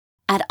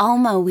At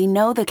Alma, we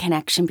know the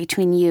connection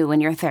between you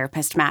and your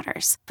therapist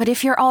matters. But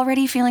if you're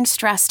already feeling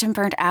stressed and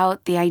burnt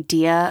out, the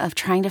idea of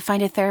trying to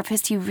find a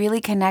therapist you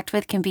really connect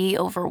with can be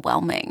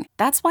overwhelming.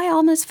 That's why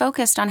Alma's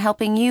focused on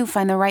helping you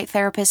find the right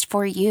therapist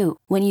for you.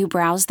 When you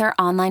browse their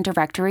online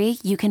directory,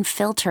 you can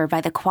filter by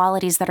the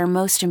qualities that are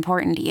most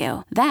important to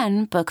you.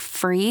 Then book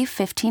free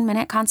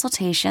 15-minute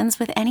consultations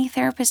with any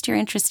therapist you're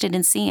interested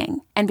in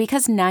seeing. And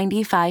because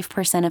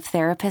 95% of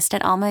therapists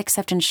at Alma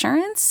accept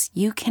insurance,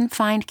 you can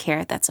find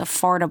care that's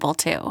affordable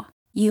too.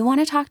 You want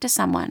to talk to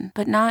someone,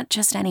 but not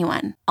just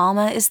anyone.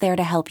 Alma is there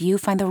to help you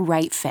find the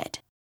right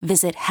fit.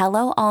 Visit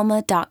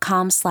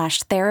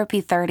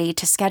helloalma.com/therapy30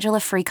 to schedule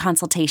a free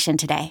consultation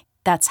today.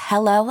 That's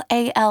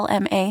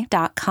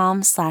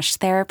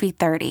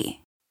helloalma.com/therapy30.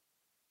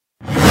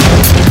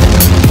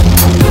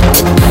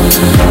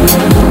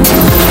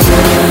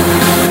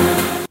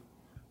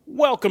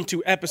 Welcome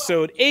to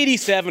episode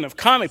 87 of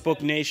Comic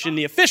Book Nation,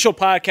 the official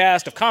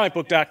podcast of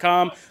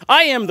comicbook.com.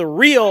 I am the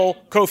real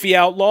Kofi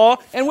Outlaw,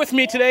 and with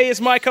me today is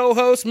my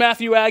co-host,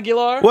 Matthew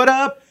Aguilar. What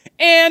up?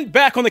 And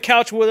back on the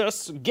couch with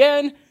us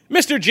again,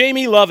 Mr.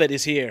 Jamie Lovett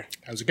is here.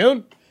 How's it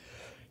going?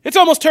 It's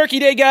almost Turkey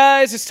Day,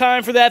 guys. It's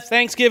time for that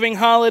Thanksgiving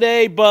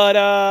holiday,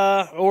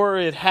 or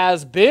it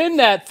has been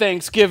that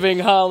Thanksgiving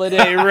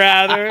holiday,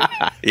 rather.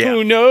 Yeah.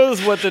 Who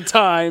knows what the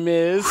time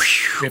is.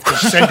 We have to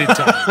send it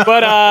time.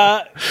 But,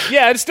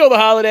 yeah, it's still the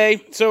holiday.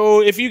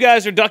 So if you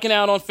guys are ducking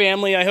out on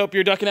family, I hope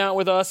you're ducking out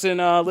with us and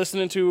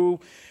listening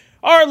to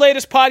our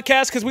latest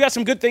podcast, because we got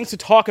some good things to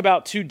talk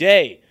about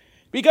today.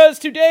 Because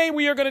today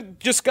we are going to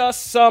discuss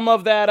some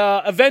of that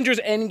Avengers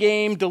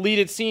Endgame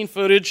deleted scene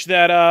footage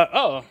that,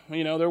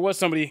 there was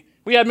somebody.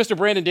 We had Mr.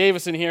 Brandon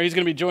Davis in here. He's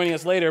going to be joining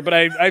us later. But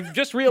I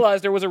just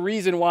realized there was a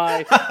reason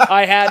why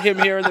I had him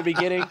here in the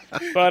beginning.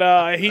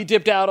 But he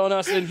dipped out on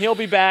us, and he'll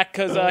be back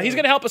because he's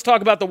going to help us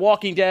talk about The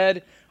Walking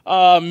Dead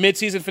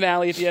mid-season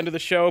finale at the end of the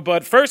show.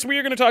 But first, we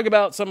are going to talk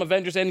about some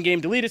Avengers Endgame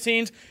deleted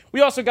scenes.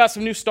 We also got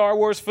some new Star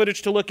Wars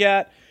footage to look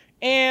at.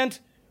 And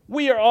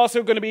we are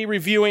also going to be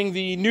reviewing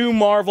the new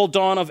Marvel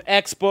Dawn of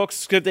X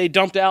books that they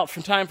dumped out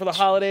from time for the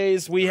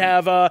holidays. We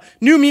have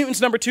New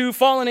Mutants number 2,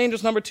 Fallen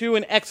Angels number 2,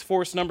 and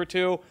X-Force number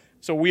 2.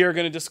 So we are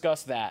going to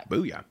discuss that.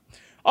 Booyah.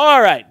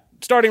 All right,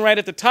 starting right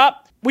at the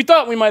top. We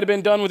thought we might have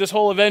been done with this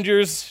whole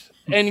Avengers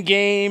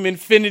Endgame,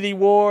 Infinity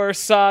War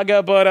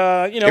saga, but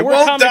we're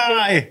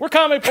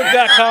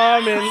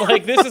comicbook.com,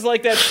 and this is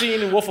like that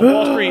scene in Wolf of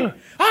Wall Street.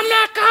 I'm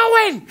not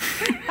going. So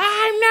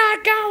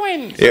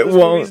it this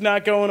won't. movie's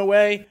not going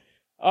away.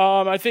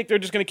 I think they're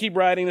just going to keep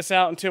riding this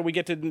out until we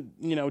get to,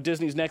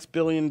 Disney's next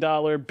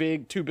billion-dollar,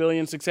 big $2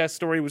 billion success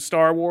story with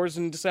Star Wars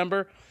in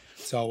December.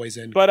 It's always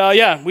in. But,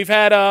 we've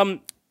had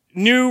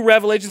new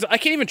revelations. I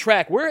can't even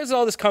track. Where has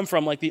all this come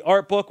from? Like, the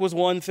art book was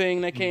one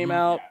thing that came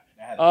out.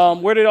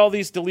 Where did all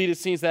these deleted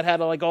scenes that had,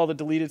 all the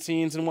deleted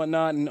scenes and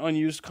whatnot and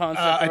unused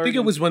concept art? I think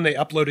it was when they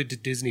uploaded to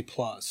Disney+.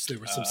 There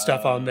was some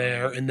stuff on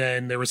there, and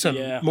then there was some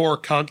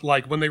more,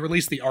 when they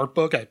released the art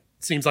book,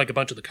 seems like a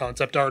bunch of the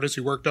concept artists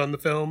who worked on the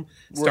film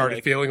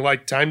started feeling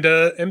like time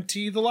to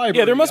empty the library.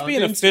 Yeah, there must be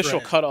an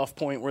official cutoff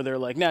point where they're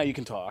like, now you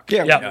can talk.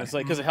 Yeah. It's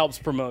because it helps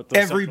promote the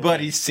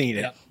Everybody's seen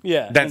it.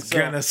 Yeah. That's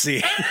gonna see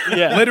it.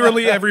 Yeah.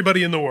 Literally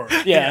everybody in the world.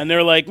 Yeah, and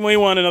they're like, we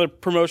want another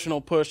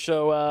promotional push.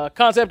 So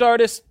concept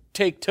artists,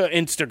 take to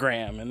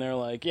Instagram. And they're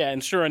like, yeah,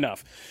 and sure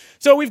enough.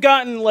 So we've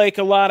gotten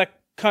a lot of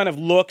kind of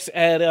looks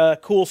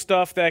at cool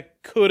stuff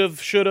that could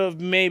have, should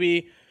have,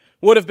 maybe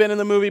would have been in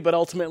the movie, but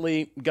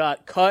ultimately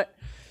got cut.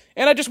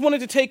 And I just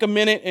wanted to take a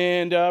minute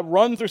and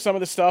run through some of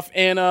the stuff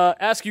and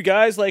ask you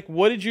guys,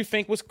 what did you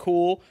think was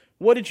cool?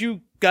 What did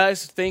you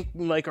guys think,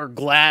 are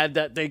glad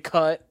that they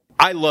cut?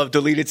 I love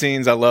deleted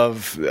scenes. I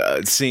love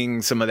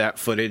seeing some of that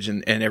footage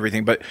and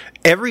everything. But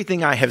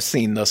everything I have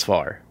seen thus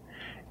far,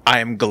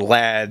 I am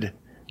glad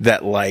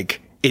that,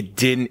 it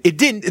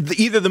didn't,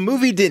 either the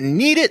movie didn't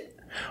need it,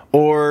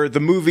 or the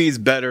movie's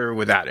better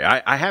without it.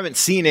 I haven't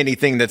seen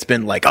anything that's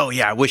been oh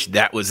yeah, I wish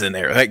that was in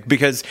there.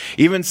 Because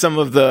even some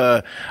of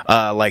the,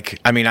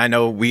 I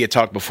know we had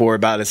talked before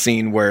about a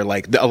scene where, a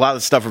lot of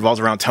the stuff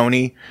revolves around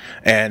Tony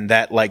and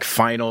that,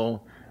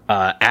 final,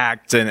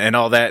 act and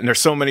all that. And there's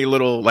so many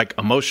little,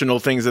 emotional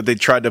things that they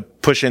tried to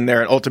push in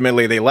there and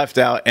ultimately they left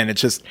out, and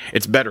it's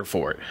better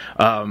for it.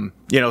 Some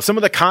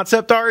of the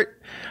concept art,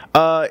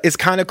 is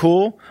kind of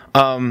cool.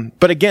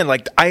 But again,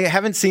 I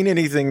haven't seen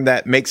anything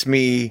that makes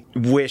me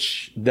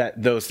wish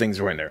that those things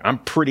were in there. I'm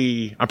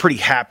pretty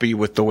happy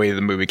with the way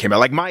the movie came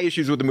out. My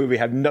issues with the movie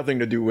have nothing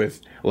to do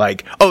with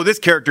this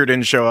character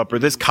didn't show up or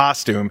this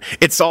costume.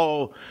 It's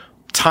all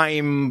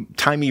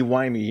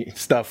timey-wimey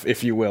stuff,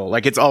 if you will.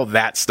 It's all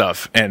that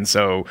stuff. And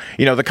so,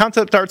 the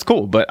concept art's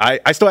cool, but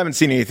I still haven't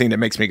seen anything that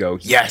makes me go,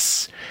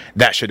 yes,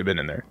 that should have been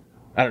in there.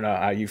 I don't know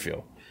how you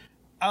feel.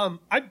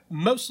 I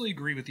mostly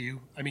agree with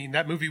you. I mean,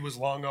 that movie was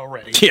long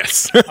already.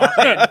 Yes.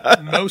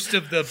 And most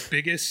of the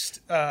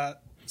biggest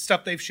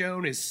stuff they've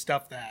shown is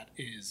stuff that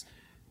is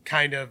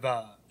kind of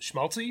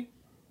schmaltzy.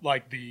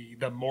 like the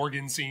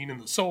Morgan scene in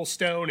the Soul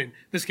Stone, and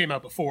this came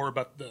out before,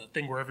 but the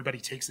thing where everybody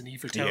takes a knee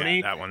for Tony.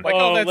 Yeah, that one. Like,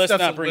 oh, that let's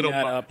stuff's not a bring little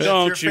that much. up.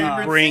 Don't you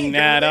favorite bring scene,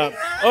 that really? up.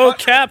 Oh,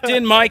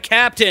 Captain, my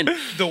Captain.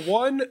 The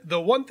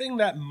one thing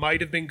that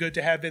might have been good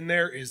to have in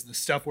there is the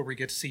stuff where we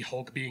get to see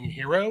Hulk being a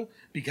hero,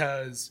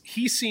 because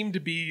he seemed to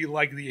be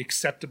like the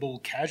acceptable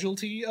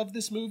casualty of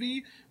this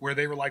movie, where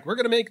they were like, we're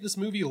going to make this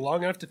movie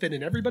long enough to fit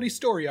in everybody's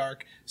story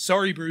arc.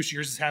 Sorry, Bruce,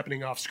 yours is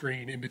happening off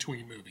screen in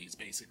between movies,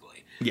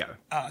 basically. Yeah.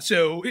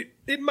 So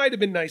it might have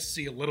been nice to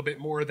see a little bit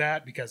more of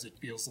that, because it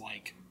feels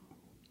like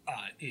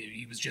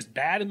he was just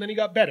bad and then he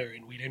got better,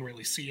 and we didn't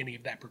really see any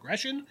of that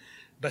progression.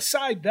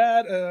 Beside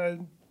that,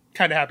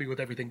 kind of happy with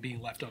everything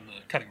being left on the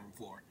cutting room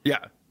floor.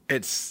 Yeah.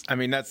 That's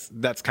kind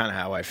of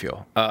how I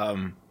feel.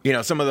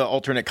 Some of the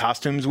alternate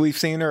costumes we've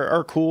seen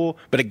are cool,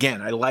 but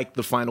again, I like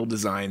the final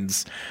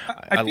designs.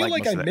 I feel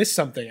like I missed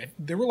something.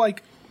 There were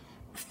like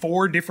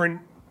 4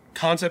 different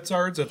concept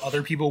arts of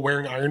other people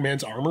wearing Iron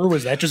Man's armor.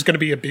 Was that just going to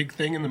be a big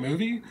thing in the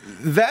movie?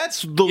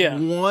 That's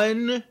the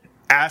one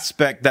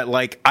aspect that,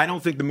 like, I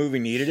don't think the movie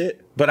needed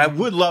it, but I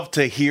would love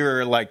to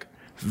hear, like,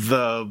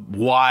 the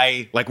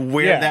why, like,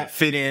 where that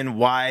fit in,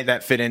 why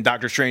that fit in,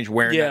 Doctor Strange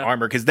wearing that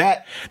armor, because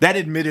that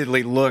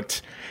admittedly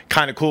looked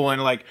kind of cool,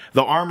 and, like,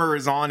 the armor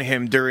is on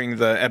him during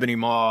the Ebony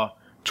Maw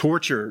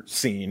torture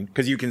scene,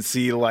 because you can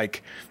see,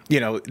 like,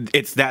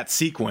 it's that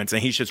sequence,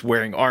 and he's just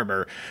wearing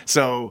armor.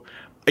 So,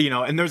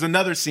 and there's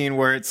another scene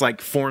where it's like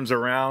forms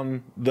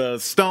around the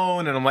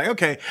stone, and I'm like,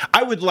 okay,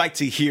 I would like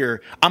to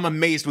hear. I'm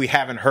amazed we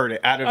haven't heard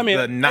it out of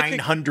the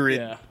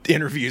 900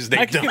 interviews they've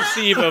done. I can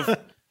conceive of,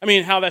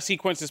 how that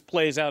sequence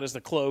plays out as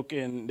the cloak,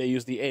 and they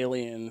use the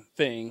alien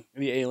thing,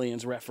 the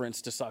alien's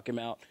reference to suck him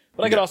out.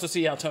 But I could also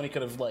see how Tony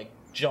could have, like,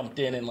 jumped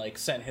in and, like,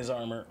 sent his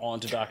armor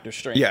onto Doctor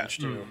Strange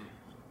to,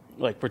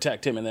 like,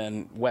 protect him and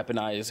then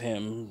weaponize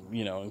him,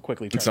 and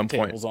quickly turn the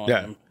tables on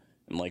him.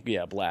 And, like,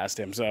 blast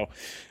him. So,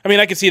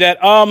 I could see that.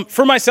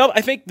 For myself,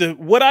 I think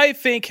what I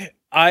think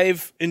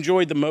I've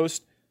enjoyed the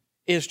most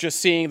is just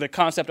seeing the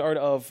concept art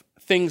of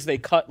things they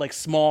cut, like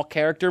small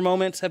character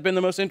moments, have been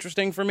the most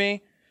interesting for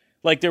me.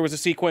 Like, there was a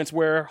sequence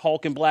where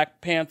Hulk and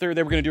Black Panther,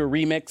 they were going to do a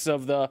remix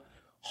of the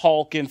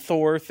Hulk and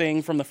Thor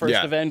thing from the first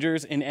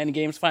Avengers in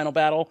Endgame's final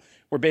battle,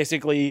 where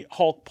basically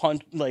Hulk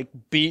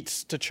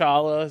beats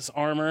T'Challa's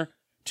armor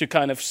to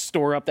kind of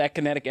store up that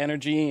kinetic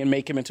energy and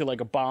make him into,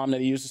 like, a bomb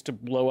that he uses to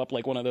blow up,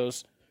 like, one of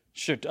those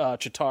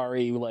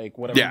Chitauri, like,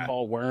 whatever you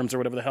call worms or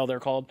whatever the hell they're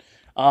called.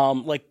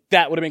 Like,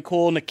 that would have been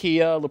cool.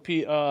 Nakia,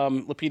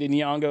 Lupita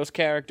Nyong'o's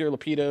character, I'm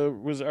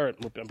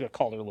going to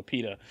call her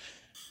Lupita.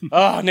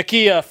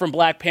 Nakia from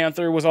Black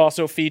Panther was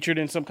also featured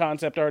in some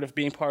concept art of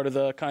being part of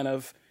the kind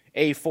of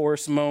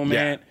A-Force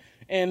moment. Yeah.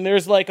 And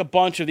there's, like, a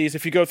bunch of these.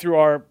 If you go through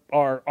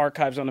our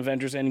archives on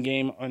Avengers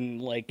Endgame,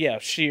 and, like,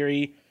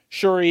 Shuri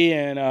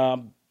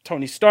and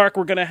Tony Stark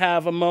were going to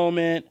have a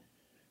moment.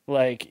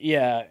 Like,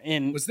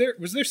 and was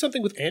there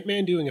something with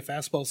Ant-Man doing a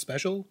fastball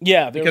special?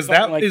 Yeah, because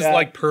that is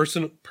like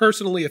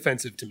personally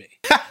offensive to me.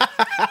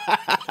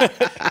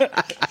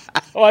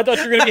 Oh, I thought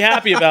you were going to be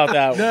happy about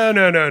that one.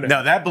 No.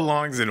 No, that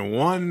belongs in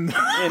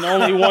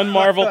only one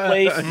Marvel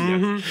place.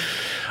 Mm-hmm.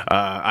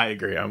 I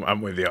agree.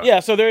 I'm with you. Yeah,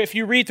 so if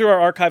you read through our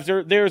archives,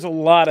 there's a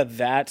lot of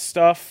that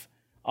stuff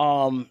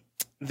that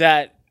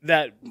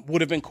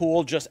would have been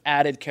cool, just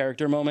added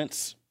character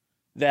moments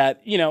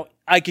that,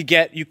 I could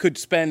get. You could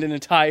spend an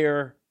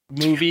entire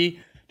movie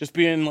just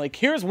being like,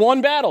 here's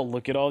one battle.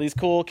 Look at all these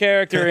cool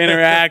character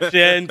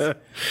interactions.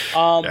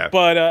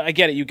 But I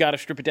get it. You got to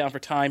strip it down for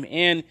time.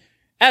 And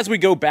as we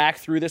go back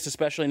through this,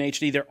 especially in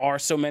HD, there are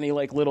so many,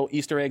 like, little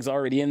Easter eggs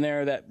already in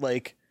there that,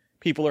 like,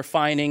 people are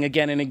finding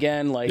again and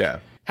again, like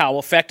how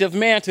effective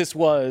Mantis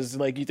was.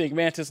 Like, you think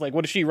Mantis, like,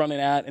 what is she running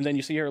at? And then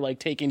you see her, like,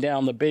 taking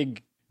down the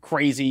big,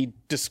 crazy,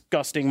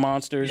 disgusting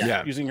monsters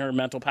using her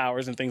mental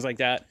powers and things like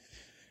that.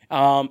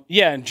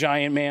 And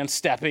Giant Man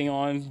stepping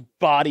on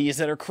bodies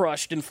that are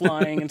crushed and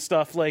flying and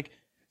stuff. Like,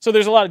 so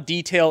there's a lot of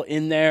detail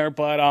in there,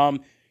 but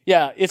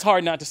it's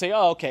hard not to say,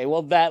 oh, okay,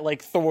 well, that,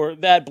 like, Thor,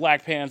 that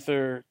Black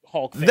Panther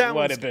Hulk thing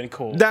would have been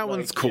cool. That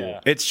one's cool. Yeah.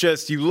 It's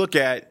just, you look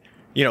at,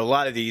 a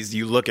lot of these,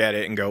 you look at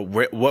it and go,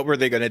 what were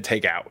they going to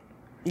take out?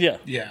 Yeah.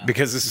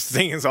 Because this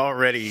thing is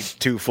already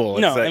too full.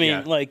 No, and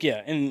again,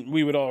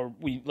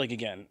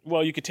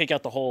 well, you could take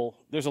out the whole,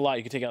 there's a lot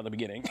you could take out at the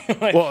beginning.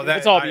 Like, well,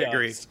 let's all I be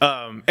agree.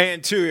 honest.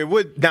 And two, it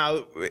would,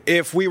 now,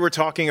 if we were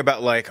talking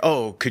about, like,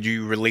 oh, could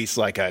you release,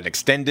 like, an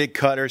extended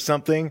cut or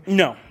something?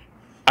 No.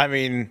 I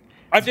mean,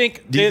 I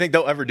think, do you think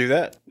they'll ever do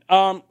that?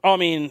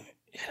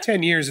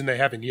 10 years and they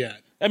haven't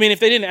yet. If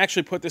they didn't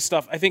actually put this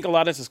stuff, I think a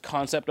lot of this is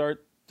concept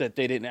art that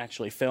they didn't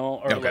actually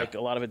film, or like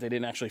a lot of it they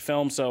didn't actually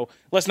film. So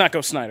let's not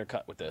go Snyder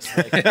cut with this.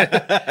 Like,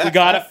 we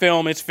got to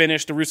film. It's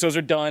finished. The Russos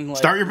are done. Like,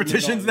 start your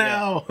petitions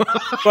now. Yeah.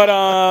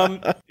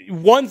 But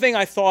one thing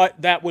I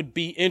thought that would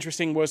be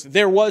interesting was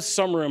there was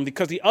some room,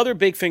 because the other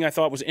big thing I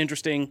thought was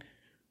interesting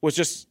was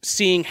just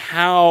seeing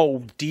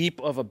how deep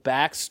of a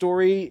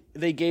backstory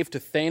they gave to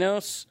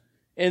Thanos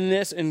in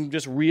this, and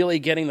just really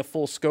getting the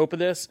full scope of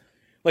this.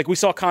 Like, we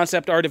saw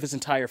concept art of his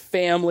entire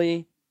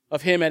family.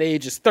 of him at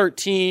ages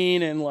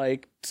 13 and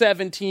like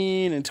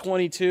 17 and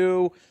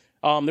 22.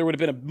 There would have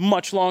been a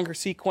much longer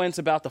sequence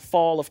about the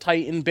fall of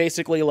Titan,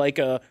 basically like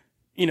a,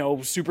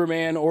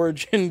 Superman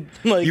origin.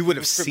 Like you would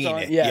have seen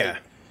it, yeah.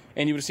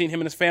 And you would have seen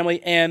him and his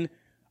family. And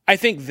I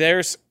think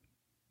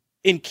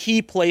in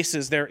key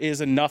places, there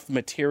is enough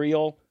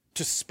material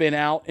to spin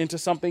out into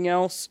something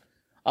else,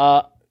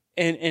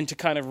 and to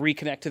kind of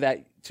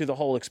reconnect to the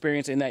whole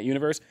experience in that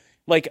universe.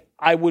 Like,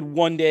 I would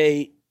one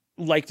day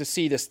like to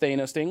see this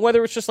Thanos thing,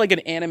 whether it's just like an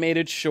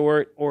animated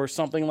short or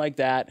something like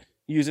that,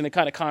 using a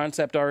kind of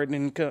concept art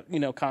and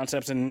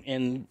concepts and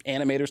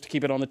animators to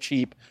keep it on the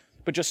cheap,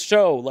 but just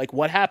show like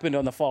what happened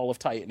on the fall of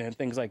Titan and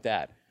things like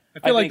that. I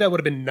feel like that would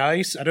have been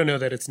nice. I don't know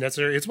that it's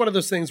necessary. It's one of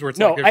those things where it's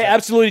no, I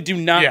absolutely do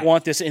not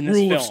want this in this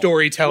rule film. Of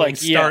storytelling,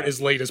 start as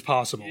late as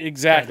possible.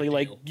 Exactly.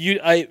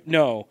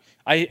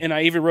 I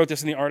even wrote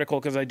this in the article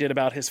because I did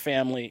about his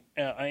family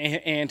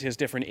and his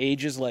different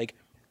ages. Like,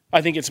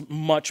 I think it's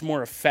much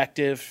more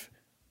effective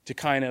to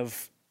kind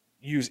of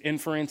use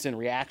inference and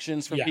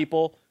reactions from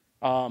people.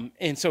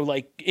 And so,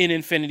 like, in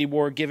Infinity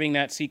War, giving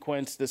that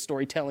sequence, the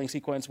storytelling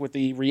sequence with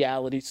the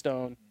Reality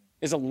Stone,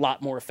 is a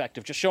lot more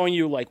effective. Just showing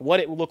you, like, what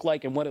it looked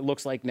like and what it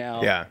looks like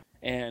now. Yeah.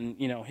 And,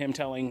 him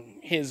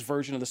telling his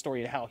version of the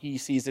story and how he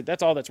sees it.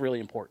 That's all that's really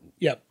important.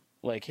 Yep.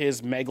 Like,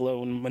 his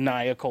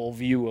megalomaniacal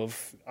view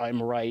of,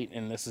 I'm right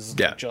and this is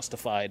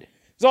justified.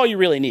 It's all you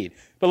really need.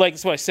 But like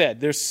that's what I said,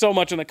 there's so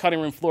much on the cutting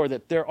room floor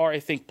that there are, I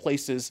think,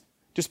 places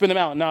to spin them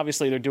out. And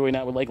obviously they're doing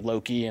that with like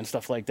Loki and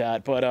stuff like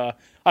that. But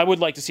I would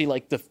like to see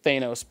like the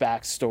Thanos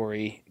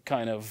backstory,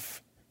 kind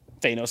of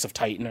Thanos of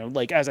Titan, or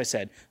like, as I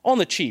said, on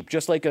the cheap,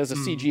 just like as a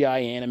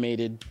CGI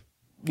animated,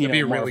 It'd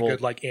be a Marvel. really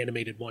good like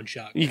animated one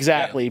shot.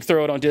 Exactly.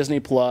 Throw it on Disney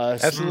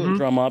Plus,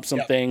 drum up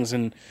some things,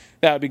 and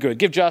that would be good.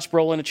 Give Josh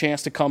Brolin a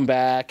chance to come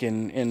back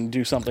and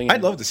do something.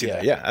 I'd love to see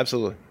that. Yeah,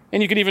 absolutely.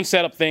 And you could even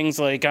set up things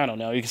like, I don't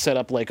know, you can set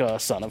up like a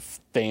Son of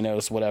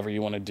Thanos, whatever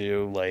you want to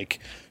do, like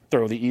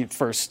throw the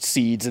first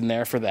seeds in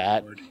there for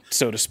that,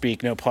 so to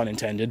speak, no pun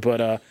intended.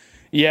 But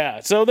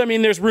so I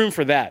mean, there's room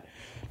for that.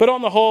 But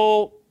on the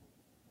whole,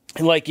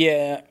 like,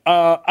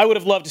 I would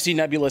have loved to see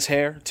Nebula's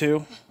hair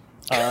too.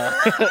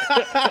 The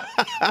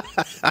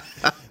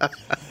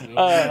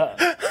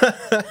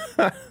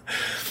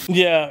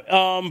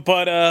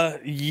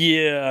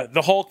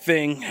Hulk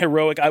thing,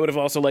 heroic. I would have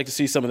also liked to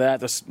see some of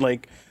that.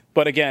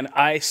 But again,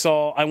 I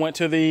went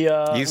to the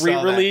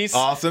re-release,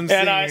 awesome scene.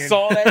 And I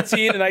saw that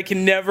scene, and I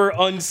can never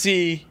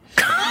unsee.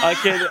 I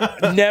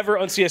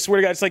swear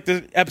to God, it's like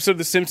the episode of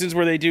The Simpsons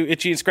where they do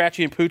Itchy and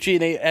Scratchy and Poochie,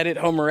 and they edit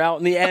Homer out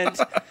in the end,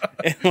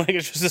 and like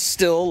it's just a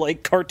still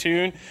like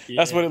cartoon.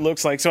 Yeah. That's what it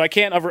looks like. So I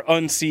can't ever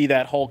unsee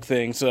that Hulk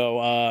thing. So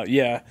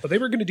But they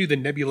were going to do the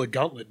Nebula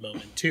Gauntlet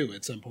moment too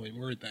at some point,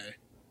 weren't they?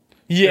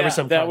 Yeah,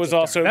 that was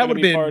also going to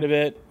be part of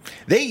it.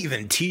 They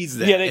even teased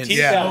that. Yeah, they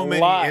teased that so a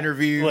many lot.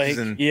 interviews.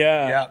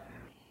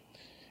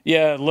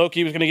 Yeah,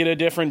 Loki was going to get a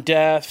different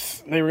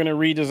death. They were going to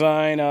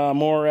redesign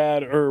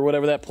Morad, or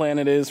whatever that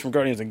planet is, from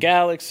Guardians of the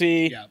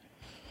Galaxy.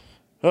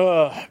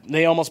 Yeah.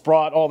 They almost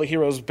brought all the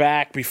heroes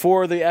back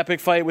before the epic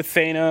fight with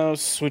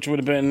Thanos, which would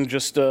have been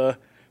just a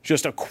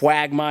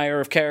quagmire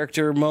of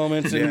character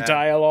moments and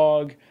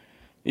dialogue.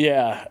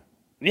 Yeah.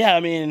 Yeah,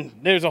 I mean,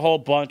 there's a whole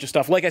bunch of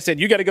stuff. Like I said,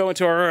 you got to go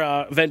into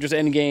our Avengers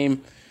Endgame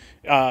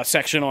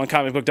section on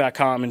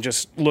comicbook.com and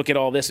just look at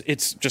all this.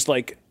 It's just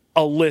like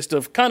a list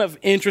of kind of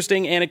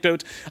interesting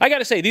anecdotes. I got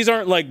to say, these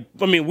aren't like,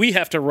 I mean, we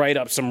have to write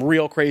up some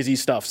real crazy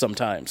stuff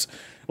sometimes.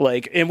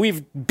 Like, and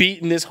we've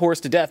beaten this horse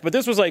to death, but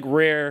this was like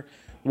rare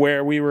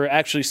where we were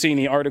actually seeing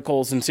the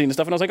articles and seeing the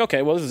stuff. And I was like,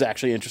 okay, well, this is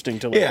actually interesting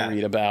to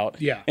read about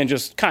and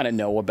just kind of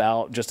know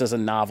about just as a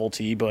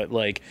novelty. But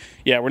like,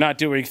 we're not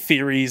doing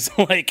theories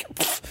like,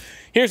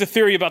 here's a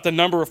theory about the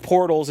number of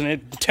portals, and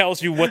it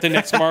tells you what the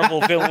next Marvel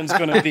villain's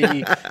going to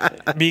be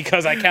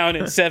because I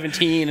counted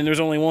 17 and there's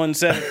only one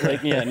 7.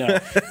 Like, no,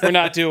 we're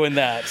not doing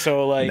that.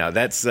 So, like, no,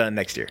 that's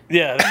next year.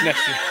 Yeah, that's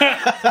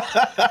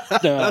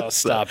next year. No,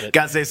 stop it.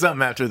 Gotta say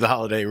something after the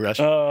holiday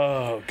rush.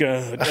 Oh,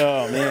 good.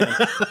 Oh, man.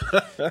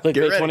 Like,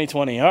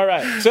 2020. All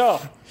right.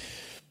 So,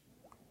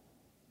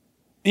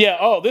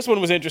 this one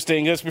was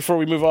interesting. Just before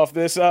we move off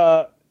this,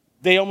 the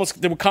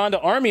Wakanda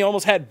army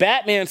almost had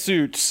Batman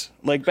suits,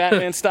 like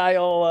Batman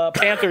style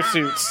Panther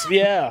suits.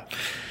 Yeah,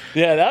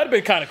 that would have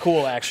been kind of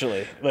cool,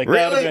 actually. Like,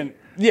 really?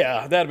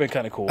 that'd have been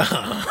kind of cool.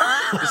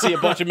 You see a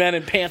bunch of men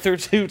in Panther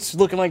suits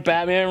looking like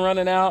Batman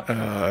running out.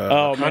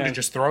 Wakanda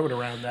just throwing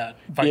around that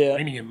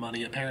vibranium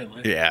money,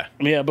 apparently. Yeah,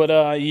 but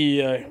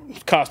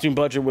costume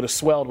budget would have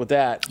swelled with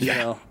that. You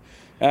know.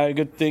 A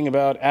good thing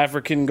about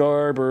African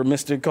garb or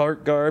mystic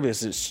art garb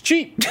is it's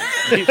cheap.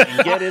 You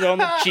can get it on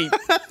the cheap.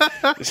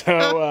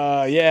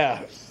 So,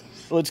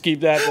 let's keep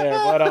that there.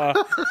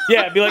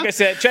 But, be like I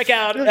said, check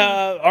out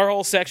our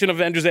whole section of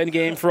Avengers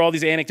Endgame for all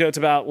these anecdotes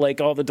about,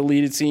 like, all the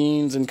deleted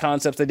scenes and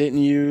concepts they didn't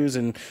use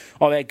and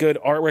all that good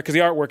artwork, because the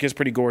artwork is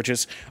pretty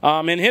gorgeous.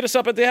 And hit us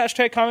up at the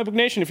hashtag Comic Book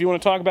Nation if you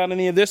want to talk about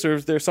any of this, or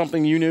if there's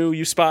something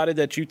you spotted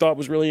that you thought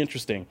was really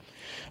interesting.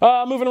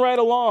 Moving right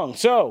along.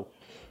 So,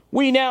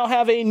 We now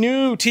have a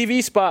new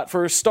TV spot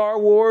for Star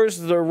Wars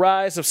The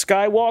Rise of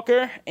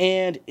Skywalker,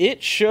 and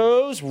it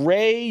shows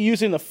Rey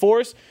using the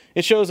Force.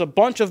 It shows a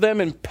bunch of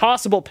them in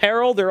possible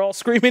peril. They're all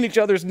screaming each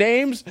other's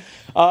names.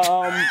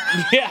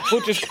 Yeah,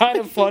 which is kind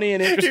of funny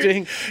and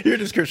interesting. Your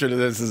description of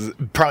this is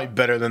probably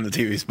better than the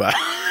TV spot.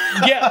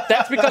 Yeah,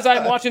 that's because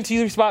I'm watching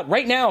TV spot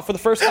right now for the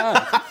first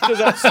time, because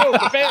I'm so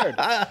prepared.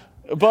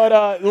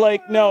 But,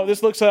 no,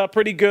 this looks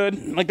pretty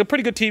good. Like a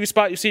pretty good TV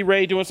spot. You see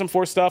Rey doing some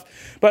Force stuff.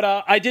 But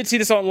I did see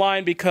this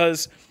online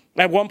because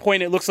at one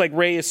point it looks like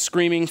Rey is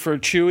screaming for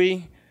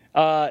Chewie,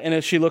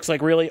 and she looks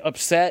like really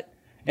upset.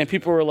 And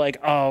people were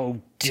like,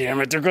 oh, damn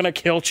it, they're going to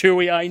kill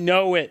Chewie. I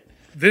know it.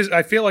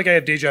 I feel like I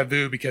have deja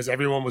vu because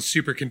everyone was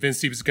super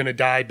convinced he was going to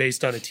die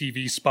based on a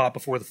TV spot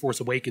before The Force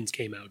Awakens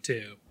came out,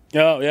 too.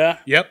 Oh, yeah?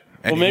 Yep.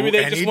 Well, maybe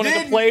they just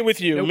wanted to play with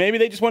you. Nope. Maybe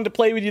they just wanted to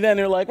play with you then.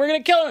 They're like, we're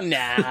going to kill him.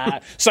 Nah.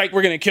 Psych,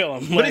 we're going to kill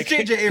him. But it's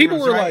J.J. Abrams, people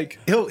were right?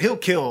 He'll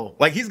kill.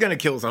 Like, he's going to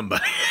kill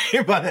somebody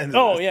by the end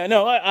of this. Yeah.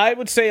 No, I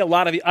would say I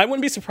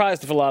wouldn't be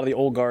surprised if a lot of the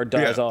old guard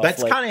dies off.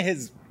 That's kind of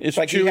his... It's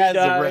like Chewie he has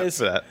dies. the rep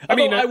for that. I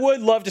mean, I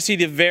would love to see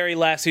the very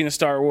last scene of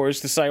Star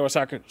Wars, the Star Wars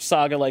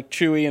saga, like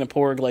Chewie and a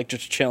Porg, like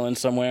just chilling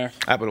somewhere.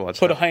 I would watch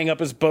that. Hang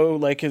up his bow,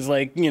 like his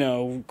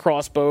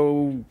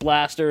crossbow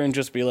blaster, and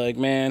just be like,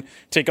 man,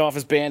 take off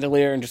his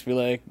bandolier and just be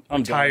like,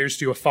 I'm done. Retires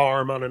to a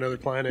farm on another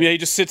planet. Yeah, he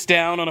just sits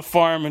down on a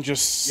farm and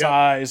just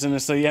sighs, and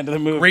it's the end of the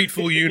movie.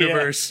 Grateful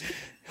universe.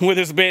 Yeah. With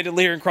his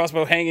bandolier and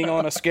crossbow hanging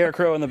on a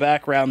scarecrow in the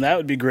background. That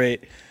would be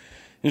great.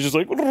 It's just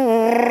like,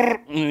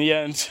 and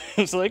yeah,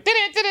 it's like,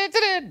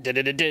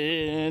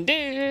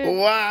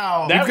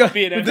 wow. That would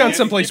be an ending. We've gone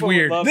someplace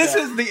weird. This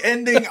is the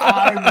ending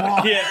I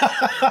want. Yeah,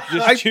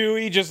 just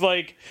Chewie, just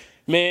like,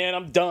 man,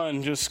 I'm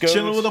done. Just go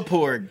chilling with a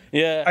Porg.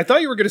 Yeah, I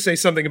thought you were going to say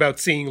something about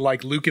seeing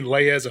like Luke and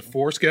Leia as a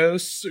Force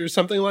ghost or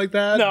something like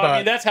that. No, I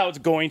mean that's how it's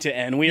going to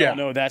end. We all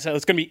know that's how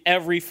it's going to be.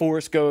 Every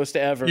Force ghost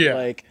ever,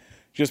 like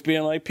just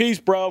being like, peace,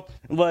 bro.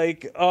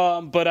 Like,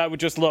 but I would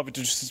just love it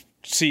to just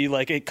see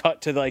like a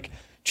cut to like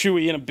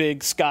Chewie in a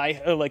big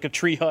sky, like a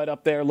tree hut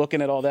up there,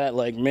 looking at all that.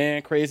 Like,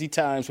 man, crazy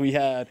times we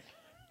had.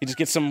 He just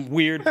gets some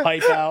weird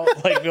pipe out,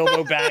 like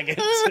Bilbo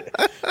Baggins,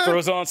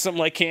 throws on some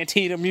like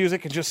cantina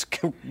music, and just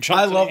jumps.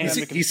 I love in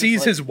this. He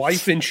sees his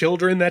wife and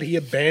children that he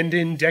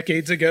abandoned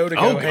decades ago to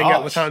go hang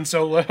out with Han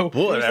Solo.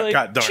 Boy, that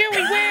got dark. Chewie,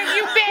 where have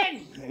you been?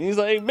 And he's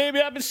like,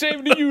 maybe I've been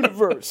saving the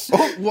universe.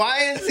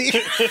 Why is he?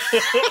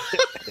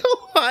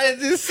 Why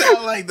does it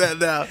sound like that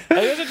now?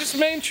 I guess it just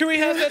means Chewie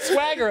has that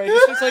swagger.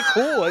 It's like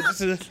cool. I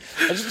just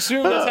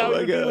assume that's how he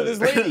would be with his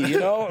lady, you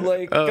know?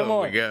 Like, come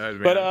on. My God,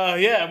 man.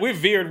 But we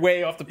veered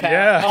way off the path.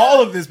 Yeah.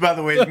 All of this, by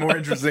the way, is more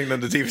interesting than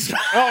the TV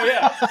spot. Oh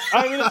yeah,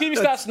 I mean the TV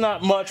spot's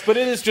not much, but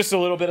it is just a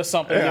little bit of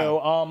something. Yeah. You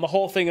know, the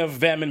whole thing of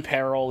them in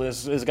peril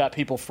is got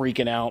people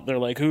freaking out. They're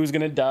like, who's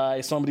gonna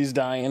die? Somebody's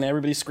dying.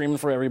 Everybody's screaming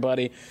for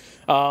everybody.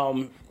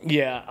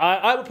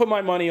 I would put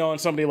my money on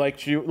somebody like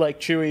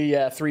Chewie,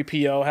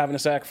 3PO having to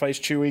sacrifice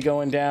Chewie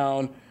going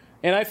down,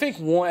 and I think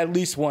at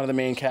least one of the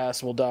main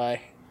cast will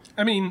die.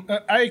 I mean,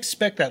 I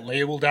expect that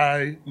Leia will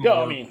die.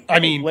 No, I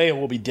mean, Leia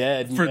will be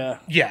dead.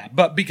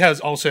 But because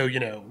also,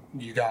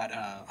 you got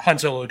Han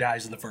Solo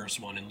dies in the first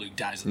one and Luke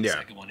dies in the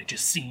second one. It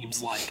just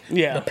seems like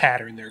the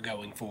pattern they're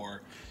going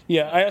for.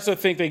 Yeah, I also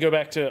think they go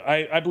back to,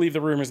 I believe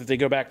the rumors that they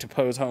go back to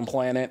Poe's home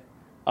planet,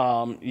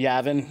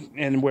 Yavin,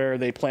 and where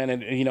they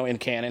planted, in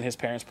canon, his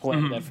parents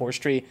planted that Force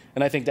tree.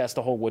 And I think that's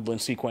the whole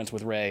woodland sequence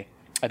with Rey.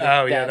 I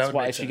think that's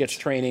why she gets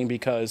training,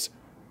 because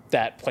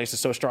that place is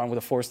so strong with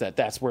the Force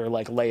that's where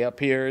like Leia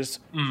appears.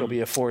 She'll be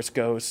a Force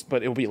ghost,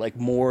 but it'll be like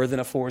more than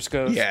a Force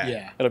ghost.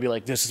 Yeah. It'll be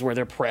like this is where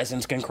their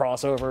presence can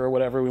cross over or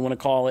whatever we want to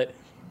call it,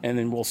 and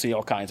then we'll see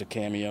all kinds of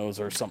cameos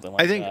or something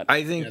like that.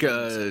 I think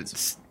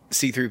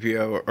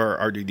C-3PO or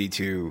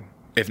R2-D2,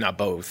 if not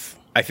both,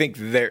 I think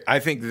they're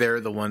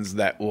the ones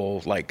that will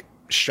like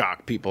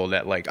shock people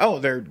that like, oh,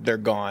 they're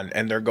gone,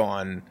 and they're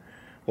gone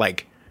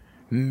like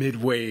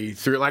midway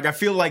through. Like I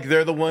feel like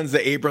they're the ones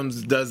that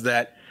Abrams does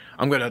that.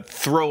 I'm gonna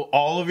throw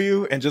all of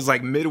you, and just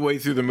like midway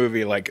through the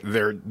movie, like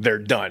they're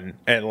done,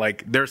 and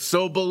like they're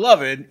so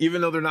beloved, even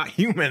though they're not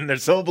human, they're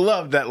so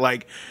beloved that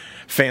like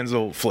fans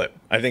will flip.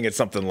 I think it's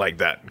something like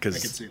that. Because I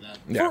can see that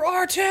for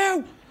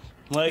R2.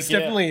 Like it's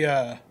definitely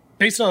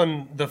based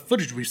on the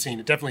footage we've seen.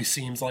 It definitely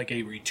seems like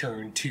a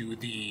return to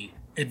the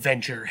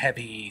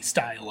adventure-heavy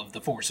style of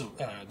the Force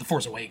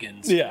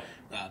Awakens. Yeah.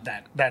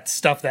 That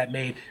stuff that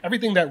made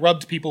everything that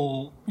rubbed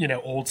people,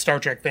 old Star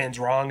Trek fans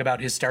wrong about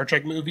his Star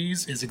Trek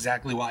movies is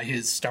exactly why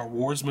his Star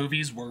Wars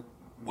movies work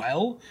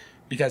well,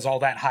 because all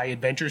that high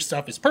adventure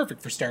stuff is perfect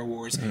for Star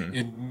Wars.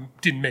 It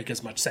didn't make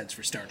as much sense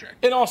for Star Trek.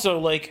 And also,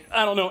 like,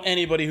 I don't know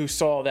anybody who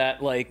saw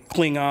that, like,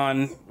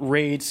 Klingon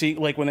raid,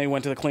 like when they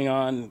went to the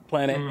Klingon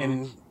planet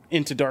and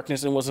Into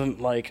Darkness, and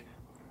wasn't like,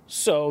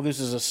 so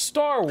this is a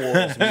Star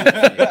Wars movie.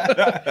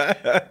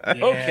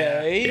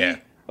 Okay. Yeah.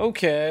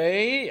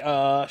 okay,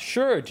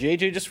 sure,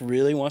 JJ just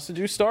really wants to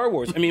do Star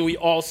Wars. I mean, we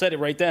all said it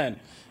right then.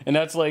 And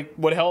that's like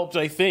what helped,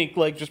 I think,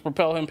 like just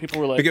propel him.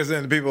 People were like, because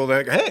then the people were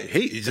like, hey,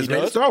 he just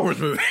made a Star Wars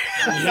movie.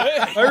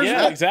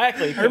 yeah,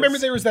 exactly. I remember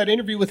there was that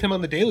interview with him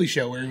on The Daily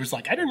Show where he was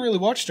like, I didn't really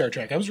watch Star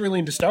Trek. I was really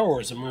into Star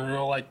Wars. And we were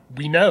all like,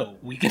 we know.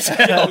 We can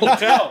tell.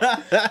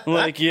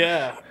 Like,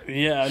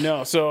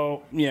 no.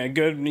 So, yeah,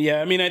 good.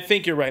 Yeah, I mean, I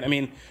think you're right. I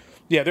mean,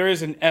 yeah, there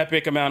is an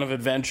epic amount of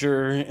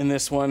adventure in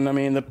this one. I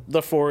mean,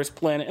 the forest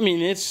planet. I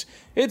mean,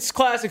 it's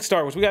classic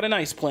Star Wars. We got an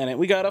ice planet.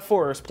 We got a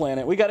forest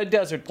planet. We got a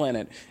desert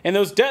planet. And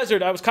those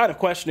desert, I was kind of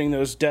questioning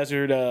those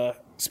desert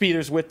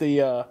speeders with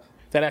the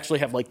that actually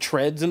have like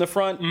treads in the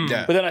front.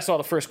 Yeah. But then I saw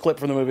the first clip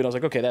from the movie and I was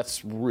like, okay,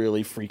 that's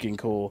really freaking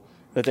cool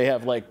that they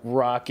have like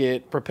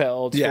rocket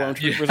propelled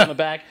stormtroopers on the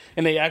back,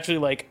 and they actually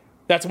like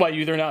that's why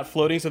they're not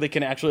floating, so they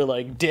can actually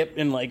like dip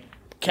and like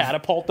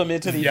catapult them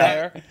into the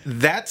air.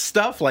 That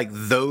stuff, like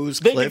those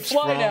they clips can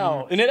fly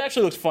now, and it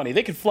actually looks funny.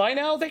 They can fly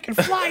now. They can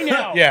fly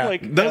now. Yeah,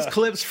 like, those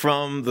clips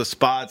from the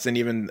spots and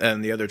even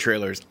the other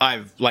trailers,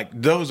 I've like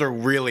those are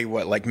really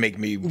what like make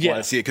me want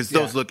to see it, because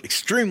those look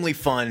extremely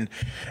fun,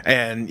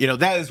 and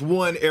that is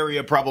one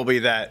area probably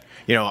that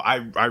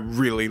I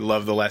really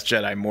love The Last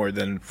Jedi more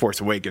than Force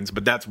Awakens,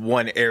 but that's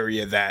one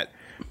area that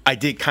I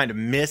did kind of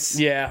miss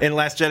in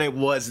Last Jedi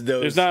was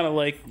those. There's not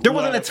there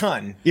wasn't a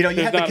ton. You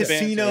had the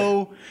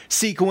casino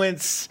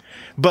sequence,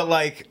 but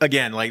like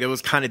again, like it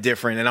was kind of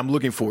different, and I'm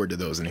looking forward to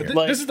those in here.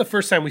 This is the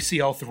first time we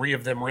see all three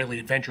of them really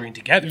adventuring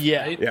together.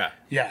 Yeah, right?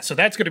 Yeah. So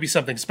that's going to be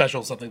something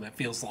special, something that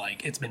feels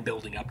like it's been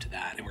building up to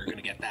that, and we're going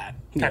to get that.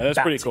 That's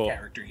pretty cool.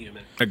 Character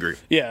human. Agree.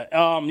 Yeah,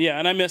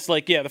 and I miss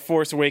like the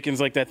Force Awakens,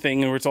 like that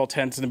thing where it's all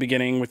tense in the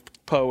beginning with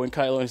Poe and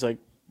Kylo, and he's like,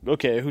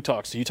 okay, who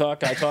talks? Do you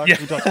talk? I talk?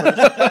 Who talks first?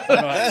 I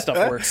don't know how that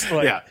stuff works.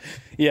 Like,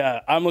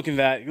 yeah, I'm looking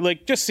at that.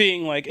 Like, just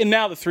seeing, like, and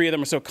now the three of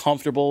them are so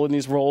comfortable in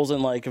these roles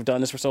and, like, have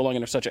done this for so long,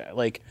 and they're such a,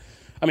 like,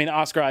 I mean,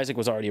 Oscar Isaac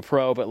was already a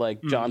pro, but,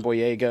 like, John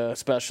Boyega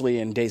especially,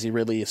 and Daisy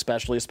Ridley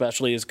especially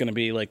is going to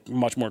be, like,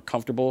 much more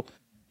comfortable.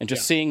 And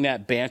just seeing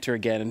that banter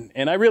again.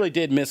 And I really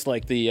did miss,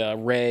 like, the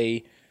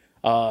Rey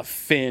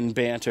Finn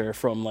banter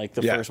from, like,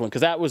 the first one,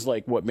 because that was,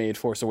 like, what made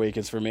Force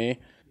Awakens for me,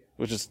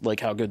 which is, like,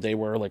 how good they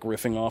were, like,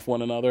 riffing off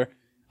one another.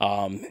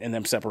 And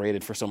them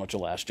separated for so much of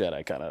Last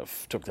Jedi kind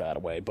of took that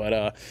away.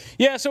 But,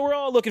 so we're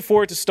all looking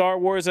forward to Star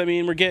Wars. I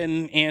mean, we're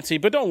getting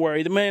antsy, but don't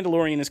worry. The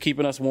Mandalorian is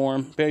keeping us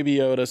warm. Baby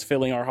Yoda's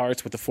filling our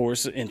hearts with the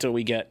Force until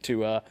we get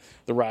to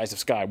the Rise of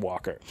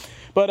Skywalker.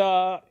 But,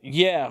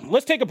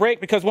 let's take a break,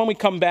 because when we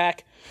come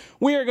back,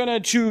 we are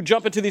going to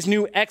jump into these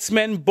new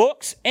X-Men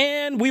books,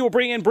 and we will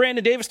bring in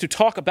Brandon Davis to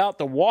talk about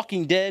the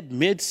Walking Dead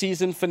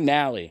mid-season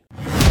finale.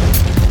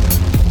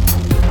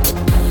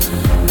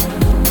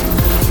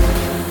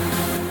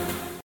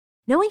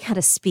 Knowing how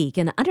to speak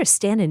and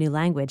understand a new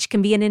language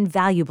can be an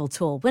invaluable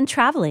tool when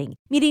traveling,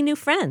 meeting new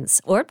friends,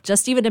 or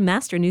just even to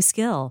master a new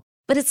skill.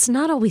 But it's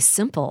not always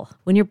simple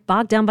when you're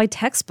bogged down by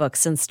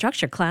textbooks and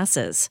structured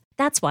classes.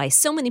 That's why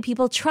so many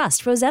people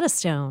trust Rosetta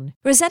Stone.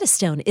 Rosetta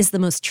Stone is the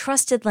most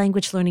trusted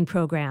language learning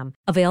program,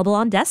 available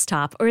on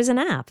desktop or as an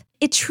app.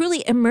 It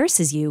truly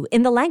immerses you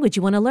in the language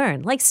you want to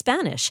learn, like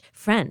Spanish,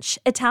 French,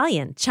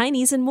 Italian,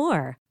 Chinese, and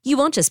more. You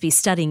won't just be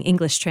studying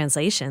English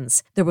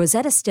translations. The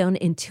Rosetta Stone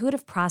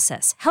intuitive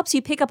process helps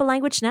you pick up a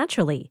language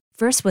naturally,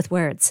 first with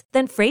words,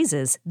 then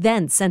phrases,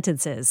 then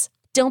sentences.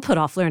 Don't put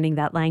off learning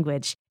that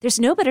language. There's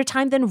no better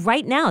time than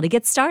right now to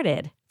get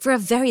started. For a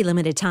very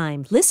limited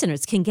time,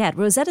 listeners can get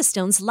Rosetta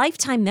Stone's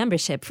lifetime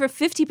membership for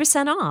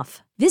 50%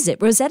 off. Visit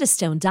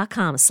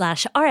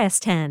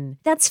rosettastone.com/rs10.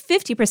 That's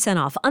 50%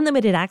 off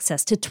unlimited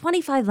access to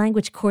 25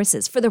 language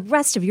courses for the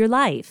rest of your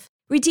life.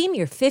 Redeem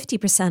your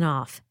 50%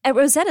 off at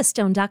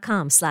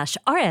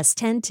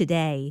rosettastone.com/rs10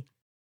 today.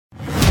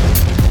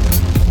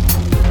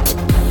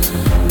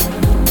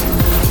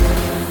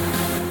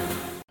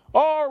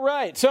 All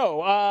right,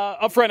 so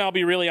up front, I'll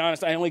be really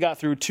honest. I only got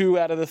through 2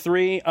 out of the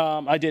 3.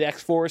 I did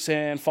X-Force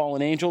and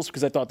Fallen Angels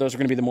because I thought those were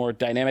going to be the more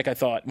dynamic. I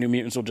thought New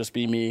Mutants will just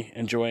be me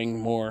enjoying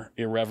more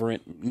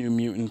irreverent New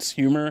Mutants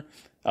humor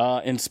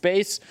in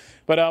space.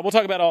 But we'll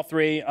talk about all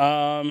 3.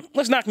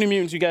 Let's knock New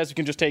Mutants. You guys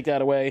can just take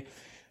that away.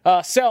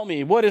 Sell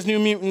me. What is New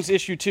Mutants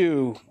issue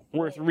 2?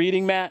 Worth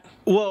reading, Matt?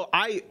 Well,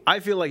 I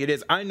feel like it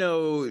is. I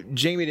know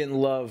Jamie didn't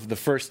love the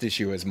first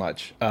issue as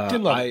much.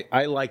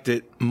 I liked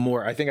it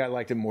more. I think I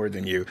liked it more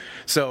than you.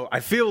 So I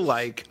feel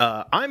like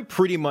I'm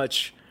pretty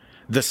much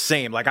the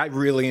same. Like, I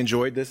really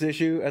enjoyed this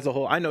issue as a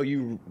whole. I know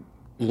you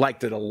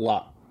liked it a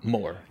lot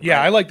more. Yeah,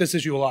 right? I like this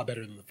issue a lot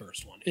better than the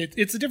first one.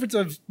 It's the difference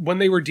of when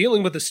they were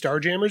dealing with the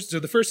Starjammers. So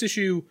the first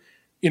issue,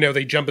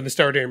 they jump in the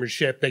Starjammer's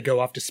ship, they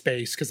go off to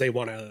space because they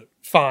want to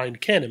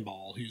find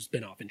Cannonball, who's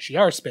been off in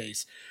Shi'ar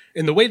space.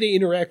 And the way they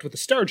interact with the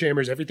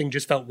Starjammers, everything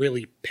just felt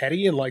really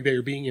petty and like they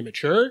were being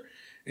immature.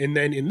 And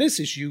then in this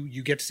issue,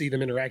 you get to see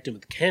them interacting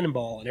with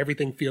Cannonball, and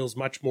everything feels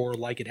much more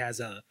like it has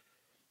a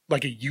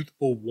like a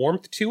youthful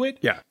warmth to it.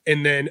 Yeah.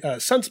 And then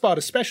Sunspot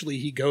especially,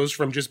 he goes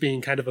from just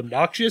being kind of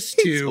obnoxious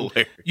to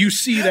hilarious. You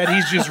see that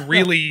he's just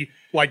really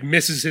like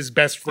misses his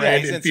best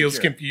friend and feels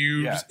insecure.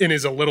 confused and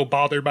is a little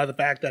bothered by the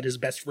fact that his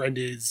best friend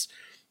is,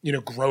 you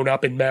know, grown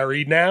up and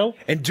married now.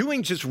 And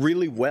doing just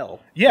really well.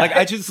 Yeah. Like,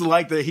 I just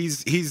like that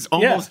he's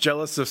almost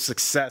jealous of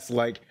success.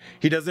 Like,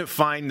 he doesn't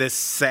find this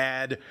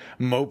sad,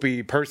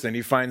 mopey person.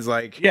 He finds,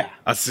 like,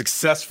 a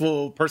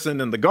successful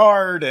person in the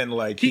guard, and,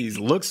 like, he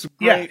looks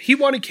great. Yeah, he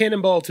wanted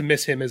Cannonball to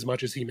miss him as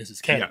much as he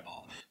misses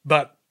Cannonball. Yeah.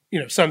 But,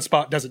 you know,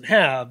 Sunspot doesn't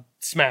have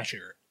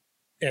Smasher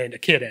and a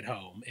kid at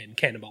home, and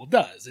Cannonball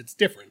does. It's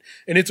different.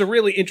 And it's a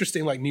really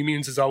interesting, like, New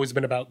Mutants has always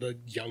been about the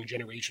young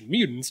generation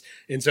mutants,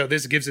 and so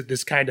this gives it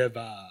this kind of,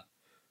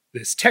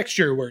 this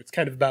texture where it's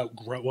kind of about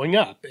growing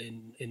up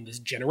in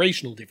this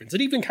generational difference. It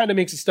even kind of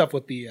makes the stuff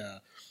with the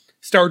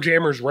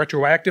Starjammers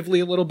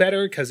retroactively a little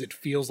better, because it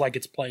feels like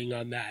it's playing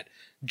on that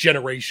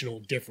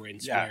generational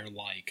difference where,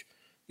 like,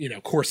 you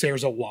know,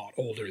 Corsair's a lot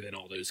older than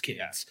all those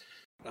kids.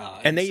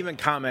 And they even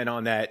comment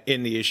on that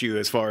in the issue,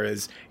 as far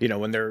as, you know,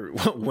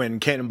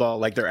 when Cannonball,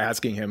 like, they're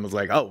asking him, was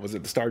like, oh, was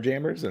it the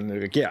Starjammers? And they're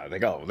like, yeah,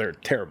 like, oh, they're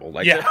terrible.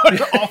 Like, they're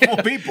awful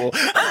people.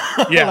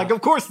 Like, of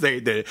course they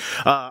did.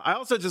 I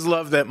also just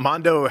love that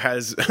Mondo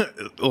has,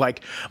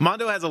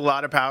 Mondo has a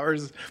lot of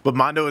powers, but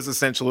Mondo is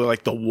essentially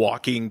like the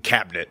walking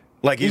cabinet.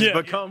 Like, he's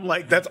become,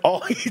 like, that's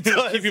all he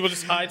does. People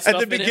just hide stuff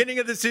At the beginning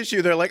of this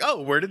issue, they're like,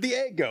 oh, where did the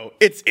egg go?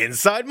 It's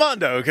inside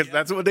Mondo, because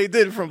that's what they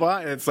did from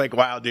behind. It's like,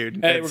 wow, dude.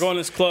 Hey, we're going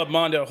to this club,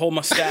 Mondo. Hold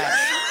my stash.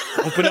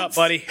 Open up,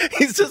 buddy.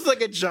 He's just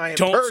like a giant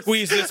Don't purse.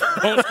 squeeze this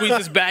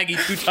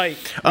baggie too tight.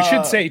 We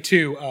should say,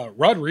 too,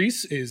 Rod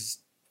Reese is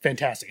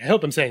fantastic. I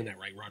hope I'm saying that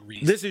right, Rod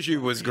Reese. This issue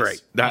was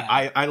great.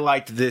 I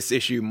liked this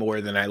issue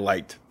more than I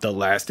liked the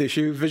last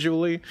issue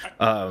visually.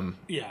 I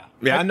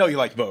know you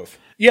liked both.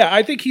 Yeah,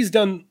 I think he's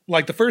done,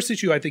 like, the first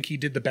issue, I think he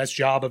did the best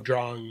job of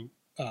drawing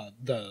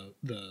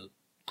the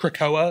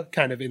Krakoa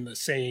kind of in the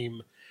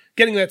same,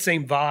 getting that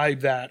same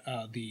vibe that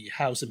the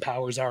House and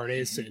Powers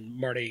artist and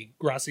Marte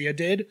Gracia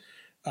did,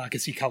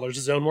 because he colors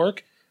his own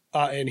work.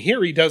 And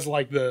here he does,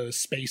 like, the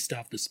space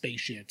stuff, the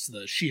spaceships,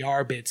 the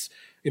Shi'ar bits,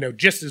 you know,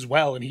 just as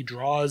well. And he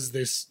draws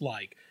this,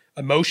 like,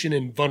 emotion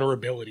and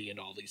vulnerability in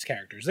all these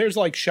characters. There's,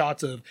 like,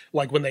 shots of,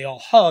 like, when they all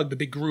hug, the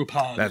big group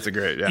hug. That's a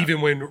great, Even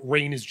when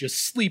Rain is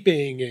just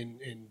sleeping and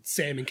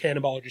Sam and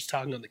Cannonball are just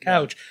talking on the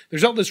couch.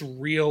 There's all this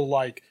real,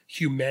 like,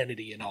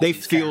 humanity in all they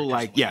these feel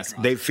like,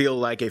 they feel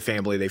like a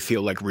family. They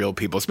feel like real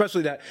people,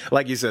 especially that,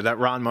 like you said, that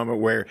Ron moment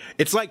where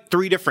it's like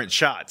 3 different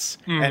shots,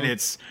 and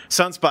it's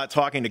Sunspot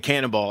talking to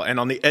Cannonball, and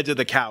on the edge of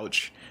the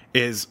couch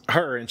is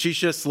her, and she's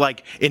just,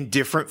 like, in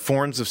different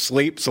forms of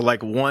sleep. So,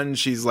 like, one,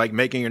 she's, like,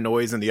 making a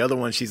noise, and the other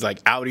one, she's, like,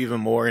 out even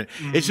more. And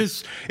it's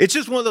just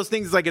one of those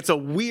things, like, it's a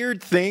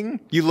weird thing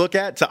you look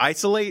at to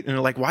isolate, and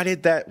you're like,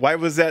 why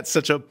was that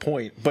such a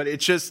point? But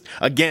it's just,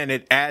 again,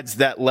 it adds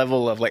that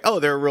level of, like, oh,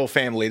 they're a real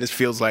family. This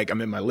feels like I'm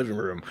in my living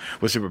room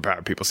with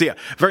superpowered people. So yeah,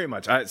 very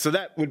much. So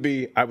that would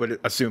be, I would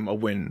assume, a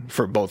win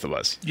for both of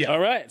us. Yeah. All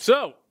right.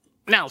 So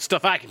now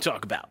stuff I can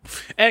talk about.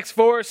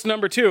 X-Force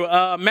number 2.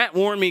 Matt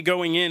warned me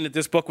going in that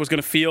this book was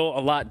going to feel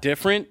a lot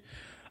different.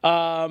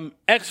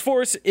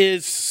 X-Force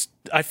is,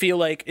 I feel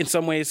like, in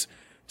some ways,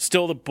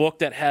 still the book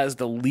that has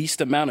the least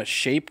amount of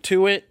shape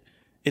to it.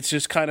 It's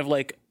just kind of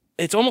like,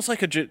 it's almost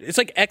like it's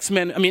like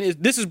X-Men. I mean,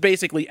 this is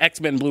basically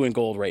X-Men Blue and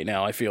Gold right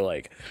now, I feel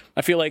like.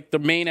 I feel like the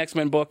main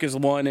X-Men book is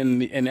one,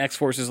 and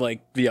X-Force is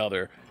like the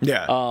other.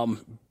 Yeah.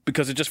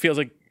 Because it just feels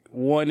like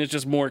one is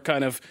just more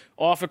kind of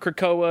off of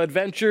Krakoa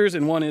adventures,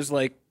 and one is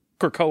like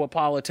Krakoa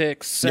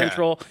politics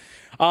central.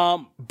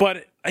 Yeah.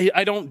 But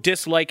I don't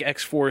dislike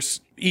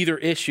X-Force either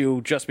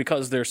issue just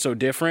because they're so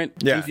different.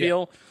 Yeah. I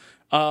feel.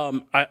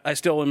 I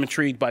still am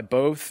intrigued by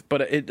both,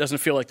 but it doesn't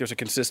feel like there's a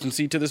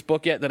consistency to this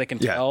book yet that I can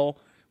tell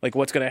like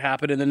what's going to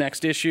happen in the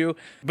next issue.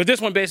 But this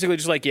one basically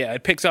just like,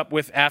 it picks up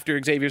with after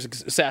Xavier's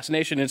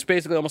assassination. And it's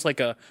basically almost like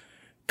a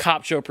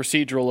cop show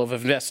procedural of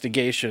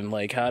investigation.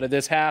 Like, how did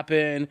this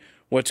happen?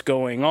 What's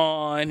going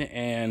on?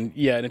 And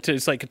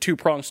it's like a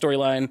 2-pronged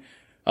storyline,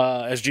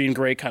 as Jean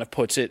Grey kind of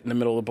puts it in the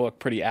middle of the book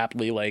pretty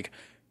aptly. Like,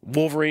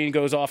 Wolverine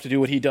goes off to do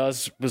what he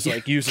does, was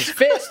like use his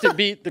fist to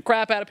beat the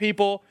crap out of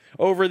people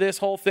over this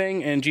whole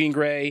thing, and Jean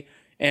Grey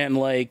and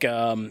like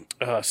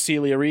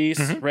Celia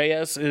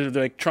Reyes is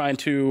like trying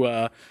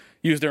to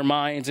use their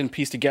minds and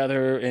piece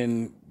together,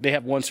 and they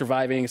have one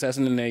surviving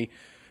assassin, and they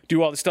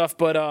do all this stuff.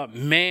 But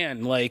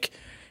man, like,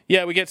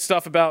 we get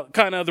stuff about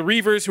kind of the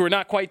Reavers who are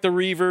not quite the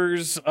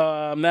Reavers,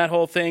 that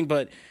whole thing.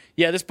 But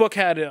yeah, this book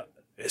had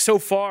so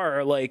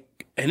far,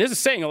 like, and this is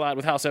saying a lot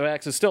with House of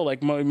X, is still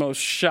like my most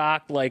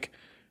shocked, like,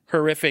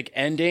 horrific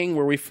ending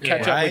where we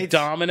catch up with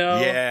Domino.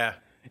 Yeah.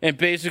 And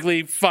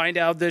basically find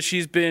out that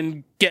she's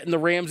been getting the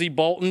Ramsey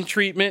Bolton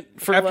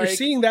treatment for After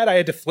seeing that, I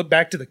had to flip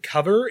back to the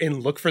cover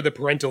and look for the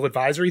parental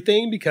advisory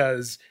thing,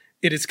 because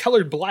it is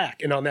colored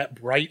black, and on that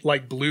bright,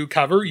 like, blue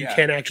cover, you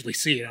can't actually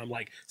see it. I'm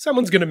like,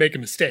 someone's going to make a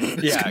mistake.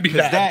 This is going to be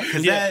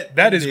bad.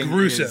 That is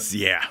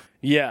gruesome.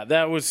 Yeah,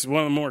 that was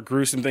one of the more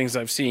gruesome things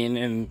I've seen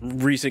in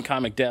recent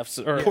comic deaths,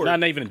 or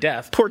not even a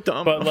death, poor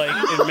Dumb, but like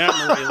in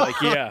memory,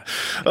 like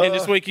and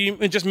just like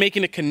just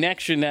making a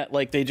connection that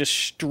like they just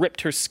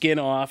stripped her skin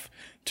off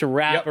to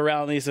wrap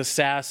around these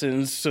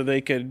assassins so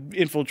they could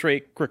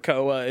infiltrate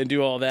Krakoa and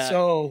do all that.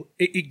 So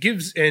it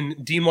gives,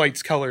 and Dean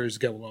White's colors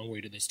go a long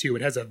way to this too.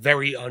 It has a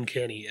very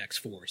uncanny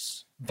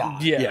X-Force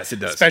vibe. Yeah. Yes, it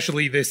does.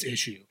 Especially this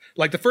issue.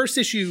 Like the first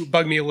issue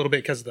bugged me a little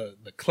bit because the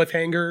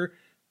cliffhanger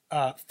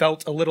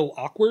felt a little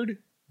awkward.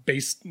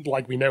 Based,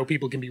 like we know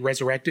people can be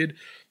resurrected.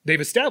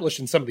 They've established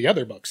in some of the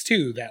other books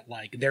too that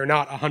like they're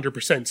not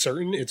 100%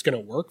 certain it's going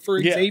to work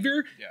for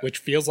Xavier, which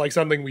feels like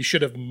something we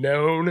should have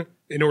known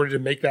in order to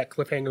make that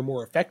cliffhanger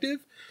more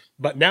effective.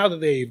 But now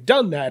that they've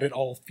done that, it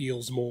all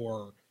feels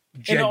more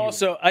genuine. And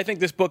also, I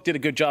think this book did a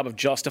good job of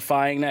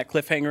justifying that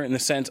cliffhanger in the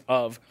sense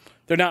of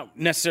they're not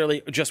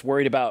necessarily just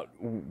worried about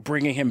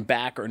bringing him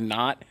back or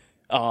not.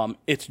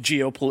 It's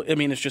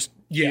it's just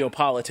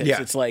geopolitics.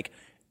 Yeah. It's like,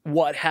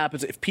 what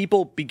happens if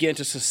people begin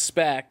to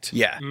suspect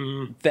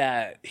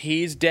that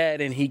he's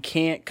dead and he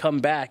can't come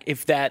back?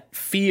 If that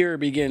fear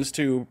begins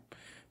to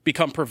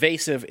become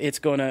pervasive, it's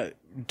going to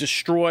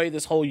destroy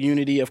this whole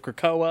unity of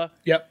Krakoa.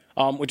 Yep.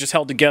 Which is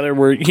held together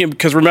where,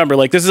 because remember,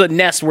 like, this is a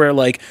nest where,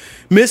 like,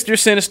 Mr.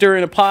 Sinister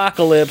and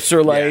Apocalypse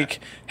are, like,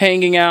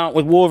 hanging out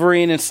with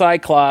Wolverine and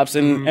Cyclops,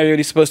 and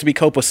everybody's supposed to be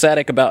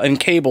copacetic about, and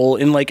Cable,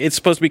 and, like, it's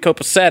supposed to be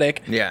copacetic.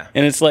 Yeah.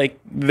 And it's like,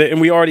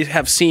 and we already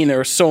have seen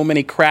there are so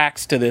many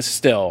cracks to this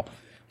still.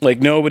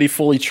 Like, nobody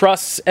fully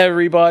trusts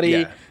everybody.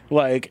 Yeah.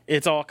 Like,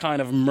 it's all kind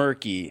of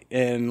murky.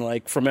 And,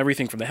 like, from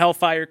everything from the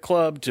Hellfire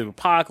Club to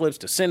Apocalypse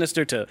to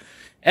Sinister to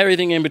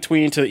everything in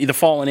between to the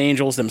Fallen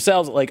Angels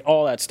themselves, like,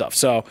 all that stuff.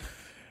 So,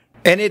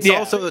 and it's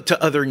also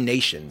to other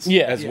nations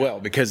as well,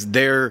 because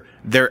their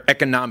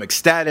economic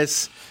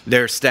status,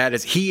 their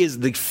status, he is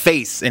the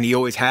face, and he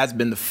always has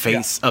been the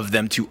face of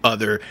them to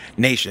other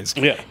nations.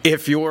 Yeah.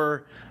 If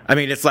you're, I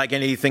mean, it's like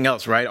anything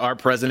else, right? Our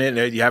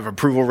president, you have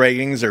approval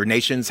ratings, or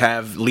nations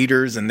have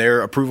leaders and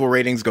their approval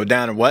ratings go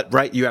down, and what,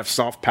 right? You have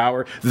soft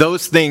power.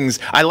 Those things,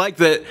 I like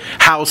that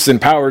House and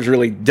Powers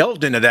really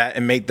delved into that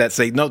and made that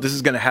say, no, this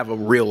is going to have a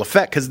real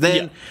effect. Because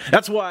then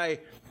that's why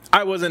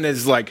I wasn't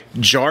as like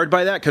jarred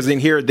by that, because in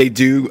here they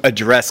do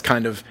address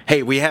kind of,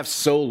 hey, we have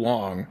so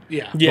long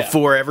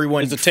before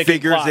everyone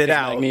figures it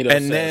out,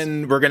 and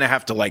then we're gonna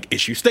have to like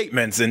issue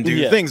statements and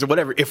do things or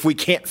whatever if we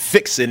can't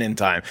fix it in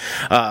time.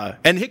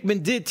 And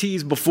Hickman did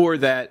tease before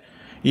that,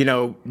 you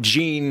know,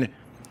 Jean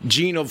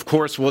of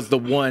course was the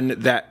one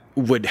that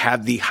would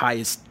have the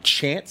highest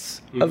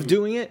chance of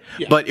doing it,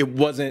 but it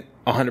wasn't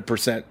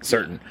 100%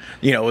 certain.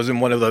 You know, it was in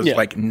one of those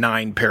like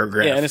 9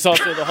 paragraphs. Yeah, and it's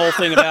also the whole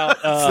thing about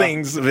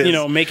things, you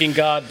know, making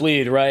God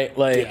bleed, right?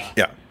 Like,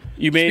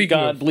 you made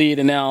God bleed,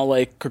 and now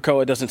like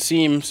Krakoa doesn't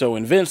seem so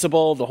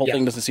invincible. The whole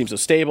thing doesn't seem so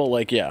stable.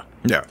 Like,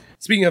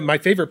 Speaking of, my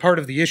favorite part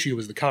of the issue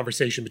was the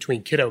conversation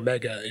between Kid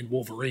Omega and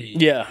Wolverine.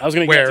 Yeah, I was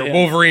going to get to where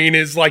Wolverine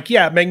is like,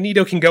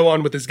 Magneto can go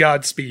on with his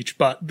God speech,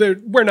 but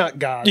we're not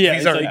gods.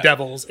 These aren't like,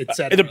 devils,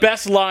 etc. The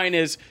best line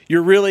is,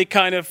 "You're really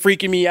kind of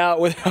freaking me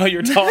out with how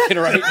you're talking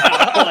right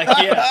now."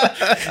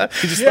 Like,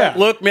 he's just like,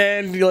 "Look,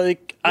 man,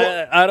 like,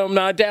 I'm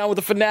not down with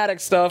the fanatic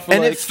stuff."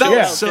 And like, it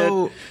felt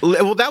so.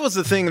 Well, that was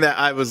the thing that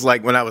I was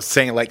like when I was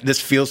saying like this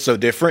feels so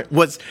different.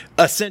 Was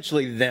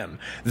essentially them.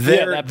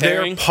 They're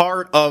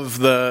part of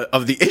the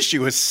issue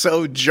is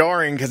so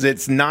jarring because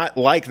it's not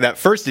like that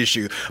first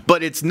issue,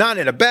 but it's not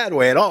in a bad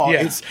way at all.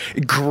 It's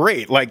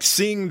great, like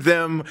seeing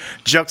them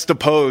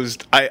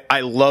juxtaposed.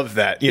 I love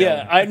that. You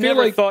know? I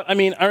never thought. I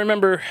mean, I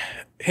remember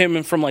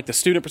him from like the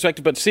student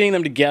perspective, but seeing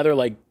them together,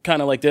 like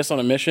kind of like this on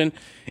a mission,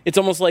 it's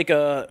almost like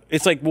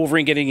it's like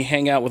Wolverine getting to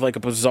hang out with like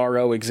a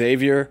bizarro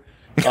Xavier.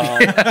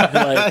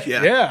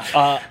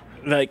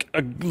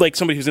 Like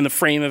somebody who's in the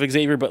frame of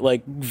Xavier, but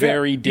like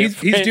very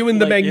different. He's doing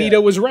the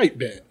Magneto was right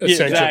bit,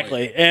 essentially.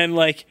 Exactly. And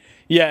like,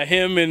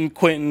 him and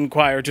Quentin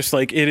Quire, just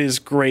like, it is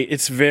great.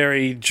 It's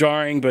very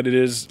jarring, but it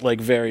is like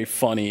very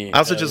funny. I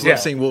also just love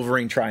seeing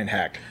Wolverine try and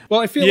hack.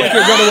 Well, I feel like it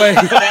run away.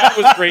 That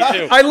was great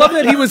too. I love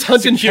that he was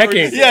hunting pecking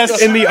in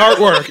the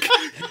artwork.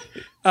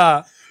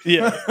 But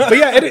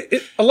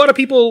a lot of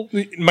people,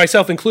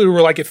 myself included,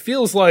 were like, it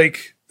feels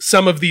like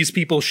some of these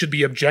people should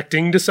be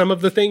objecting to some of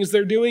the things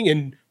they're doing,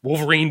 and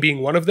Wolverine being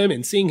one of them,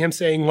 and seeing him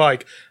saying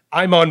like,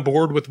 I'm on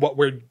board with what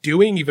we're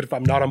doing, even if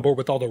I'm not on board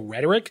with all the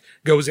rhetoric,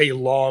 goes a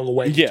long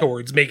way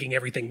towards making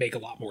everything make a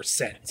lot more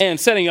sense. And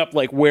setting up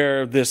like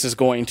where this is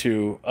going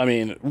to, I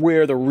mean,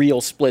 where the real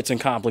splits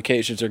and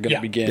complications are going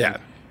to begin. Yeah.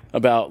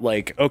 About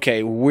like,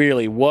 okay,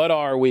 really, what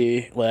are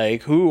we?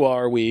 Like, who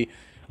are we?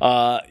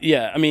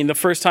 I mean, the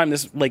first time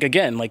this, like,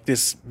 again, like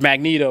this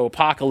Magneto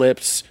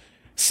Apocalypse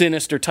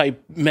Sinister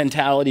type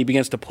mentality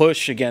begins to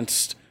push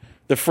against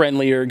the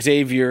friendlier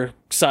Xavier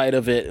side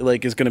of it,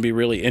 like, is going to be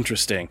really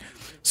interesting.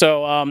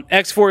 So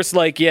X-Force,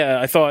 like,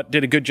 I thought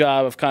did a good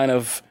job of kind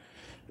of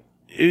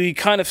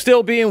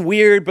still being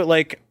weird, but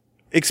like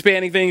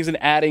expanding things and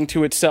adding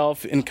to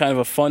itself in kind of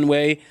a fun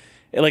way.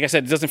 Like I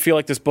said, it doesn't feel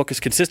like this book is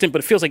consistent,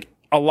 but it feels like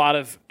a lot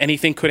of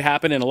anything could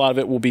happen, and a lot of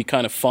it will be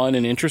kind of fun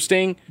and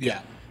interesting.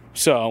 Yeah.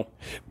 So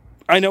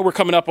I know we're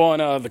coming up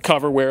on the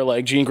cover where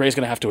like Jean Grey's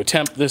going to have to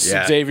attempt this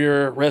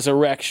Xavier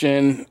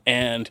resurrection,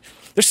 and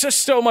there's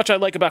just so much I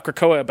like about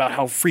Krakoa, about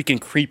how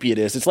freaking creepy it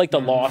is. It's like the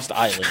Lost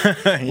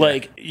Island.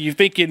 Like, you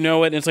think you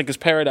know it, and it's like this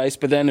paradise,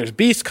 but then there's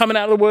beasts coming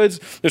out of the woods.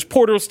 There's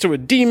portals to a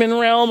demon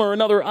realm or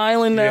another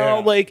island now.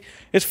 Yeah. Like,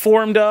 it's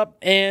formed up,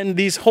 and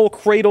these whole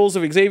cradles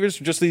of Xavier's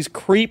are just these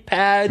creep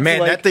pads. Man,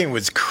 like, that thing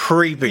was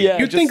creepy. Yeah,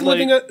 You'd think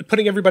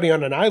putting everybody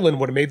on an island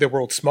would have made the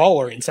world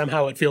smaller, and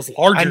somehow it feels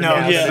larger now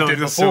than it did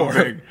before.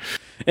 So big.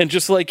 And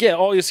just like,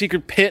 all these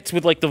secret pits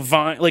with like the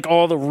vine, like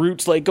all the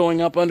roots like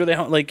going up under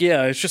the, like,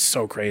 it's just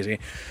so crazy.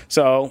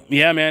 So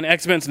yeah, man,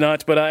 X-Men's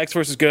nuts, but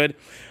X-Force is good.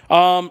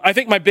 I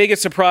think my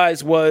biggest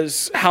surprise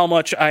was how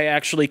much I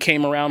actually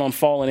came around on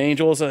Fallen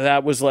Angels.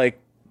 That was like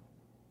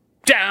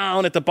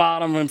down at the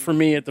bottom, and for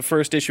me at the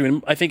first issue,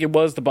 and I think it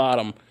was the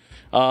bottom.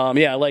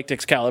 I liked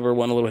Excalibur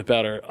one a little bit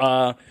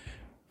better.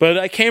 But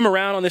I came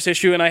around on this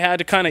issue, and I had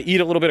to kind of eat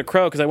a little bit of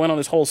crow because I went on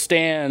this whole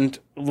stand,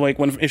 like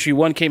when issue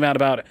 1 came out,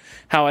 about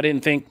how I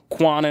didn't think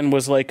Kwannon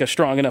was like a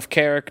strong enough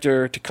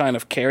character to kind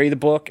of carry the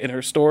book and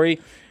her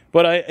story.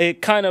 But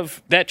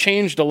that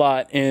changed a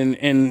lot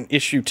in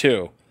issue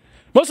 2.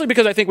 Mostly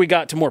because I think we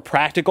got to more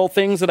practical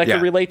things that I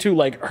could relate to,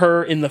 like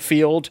her in the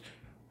field,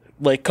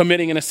 like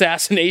committing an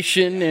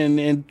assassination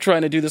and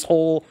trying to do this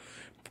whole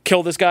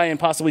kill this guy and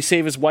possibly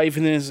save his wife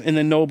in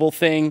the noble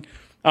thing.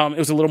 It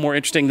was a little more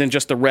interesting than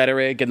just the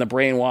rhetoric and the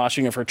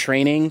brainwashing of her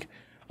training.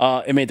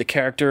 It made the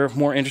character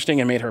more interesting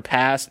and made her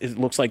past. It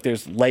looks like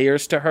there's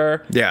layers to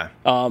her. Yeah.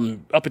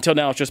 Up until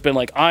now, it's just been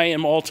like, I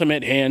am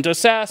ultimate hand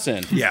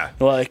assassin. Yeah.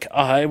 Like,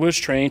 I was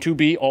trained to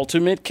be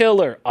ultimate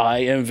killer. I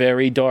am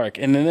very dark.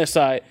 And in this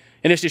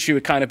issue,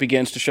 it kind of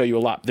begins to show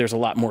you there's a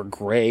lot more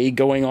gray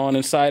going on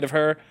inside of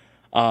her,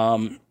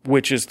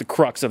 which is the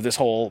crux of this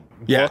whole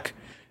book.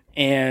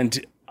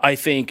 And I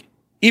think,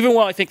 even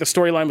while I think the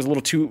storyline was a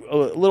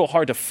little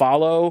hard to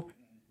follow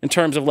in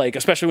terms of like,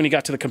 especially when you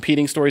got to the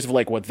competing stories of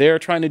like what they're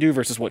trying to do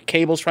versus what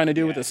Cable's trying to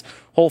do with this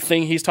whole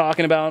thing he's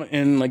talking about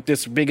and like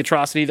this big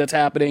atrocity that's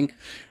happening.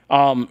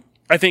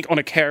 I think on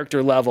a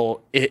character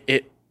level,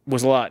 it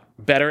was a lot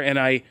better. And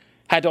I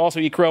had to also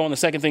eat crow on the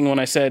second thing when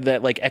I said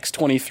that like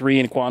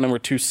X-23 and Quantum were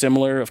too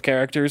similar of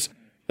characters,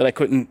 that I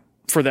couldn't,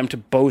 for them to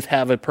both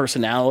have a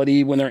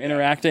personality when they're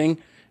interacting.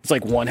 It's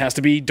like one has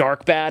to be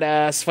dark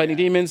badass fighting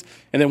demons,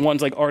 and then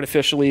one's like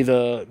artificially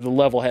the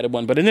level-headed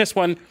one. But in this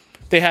one,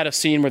 they had a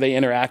scene where they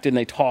interacted and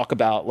they talk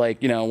about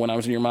like, when I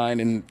was in your mind,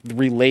 and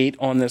relate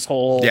on this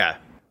whole,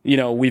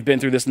 we've been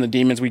through this in the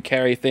demons we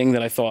carry thing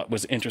that I thought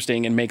was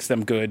interesting and makes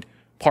them good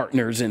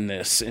partners in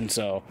this. And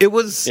so it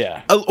was,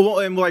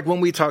 and like when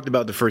we talked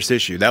about the first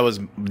issue, that was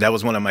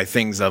one of my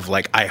things of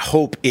like, I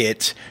hope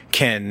it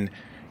can,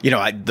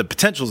 the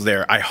potential's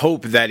there. I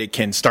hope that it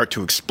can start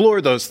to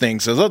explore those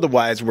things, because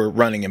otherwise we're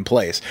running in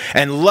place.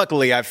 And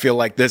luckily, I feel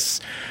like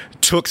this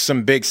took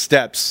some big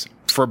steps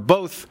for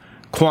both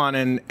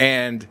Quannon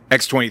and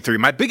X-23.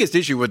 My biggest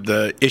issue with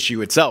the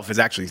issue itself is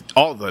actually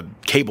all the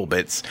Cable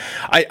bits.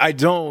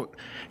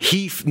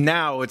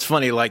 Now it's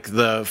funny, like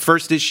the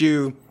first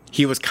issue,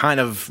 he was kind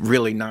of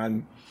really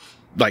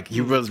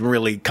he wasn't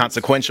really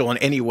consequential in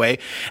any way.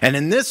 And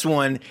in this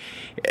one,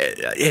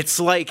 it's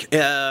like,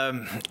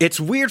 it's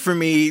weird for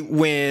me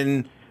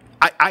when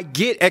I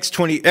get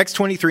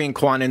X-23 and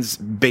Quannon's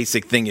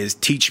basic thing is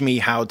teach me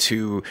how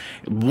to,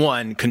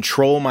 one,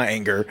 control my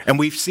anger. And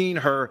we've seen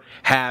her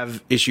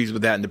have issues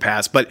with that in the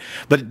past, but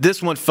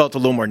this one felt a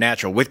little more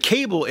natural. With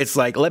Cable, it's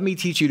like, let me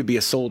teach you to be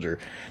a soldier.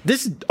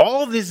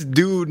 All this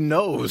dude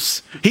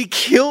knows. He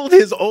killed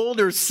his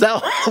older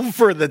self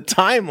for the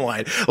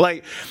timeline.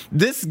 Like,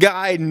 this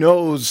guy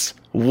knows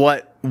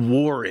what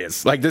war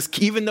is. Like, this,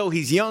 even though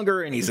he's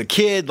younger and he's a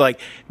kid, like,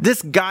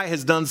 this guy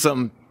has done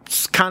some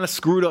kind of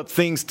screwed up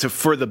things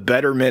for the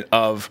betterment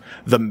of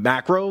the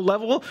macro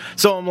level.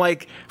 So I'm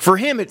like, for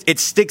him, it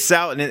sticks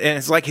out, and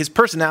it's like his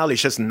personality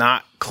is just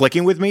not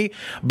clicking with me.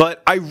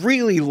 But I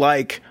really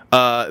like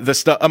the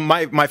stuff.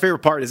 My favorite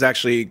part is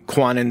actually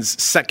Quannon's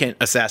second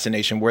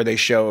assassination, where they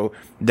show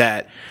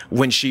that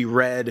when she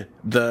read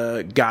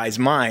the guy's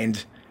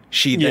mind,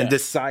 she then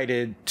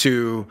decided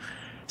to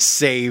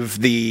save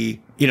the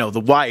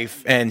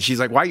wife, and she's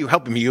like, why are you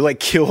helping me? You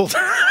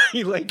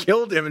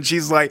killed him. And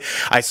she's like,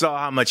 I saw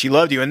how much he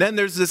loved you. And then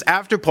there's this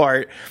after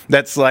part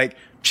that's like,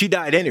 she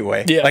died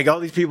anyway. Yeah. Like, all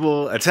these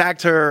people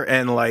attacked her,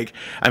 and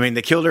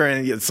they killed her,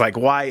 and it's like,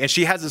 why? And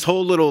she has this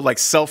whole little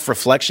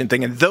self-reflection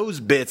thing. And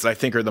those bits, I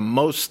think, are the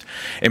most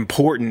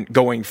important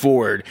going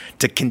forward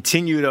to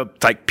continue to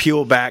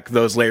peel back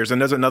those layers.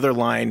 And there's another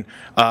line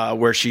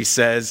where she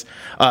says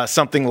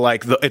something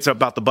like, it's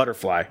about the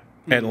butterfly.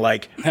 And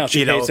how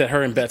she hates that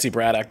her and Betsy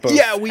Braddock both.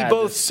 Yeah,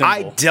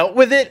 I dealt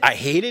with it. I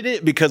hated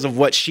it because of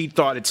what she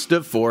thought it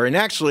stood for. And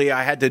actually,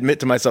 I had to admit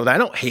to myself that I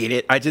don't hate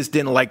it. I just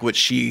didn't like what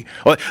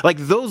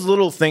those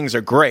little things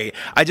are great.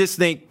 I just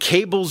think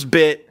Cable's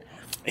bit,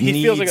 he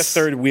feels like a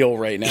third wheel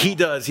right now. He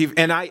does.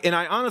 And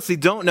I honestly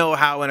don't know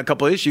how in a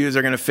couple issues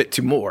they're going to fit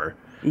two more.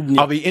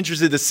 I'll be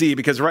interested to see,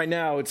 because right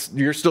now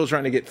you're still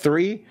trying to get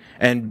 3,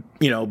 and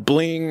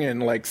Bling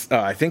and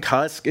I think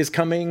Husk is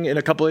coming in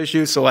a couple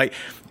issues, so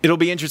it'll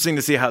be interesting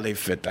to see how they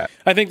fit that.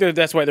 I think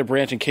that's why they're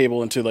branching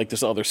Cable into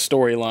this other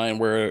storyline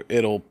where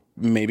it'll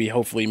maybe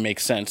hopefully make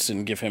sense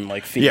and give him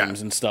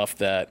themes and stuff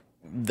that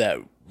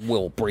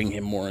will bring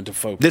him more into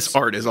focus. This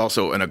art is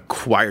also an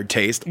acquired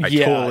taste. I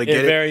totally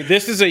get it.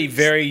 This is a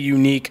very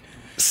unique.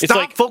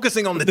 Stop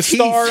focusing on the teeth.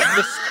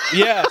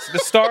 The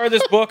star of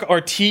this book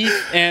are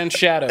teeth and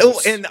shadows. Oh,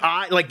 and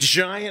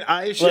giant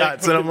eye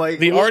shots. And I'm like,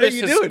 the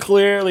artist has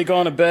clearly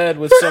gone to bed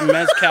with some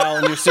mezcal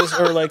in your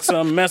system, or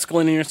some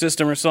mescaline in your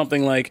system, or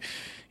something.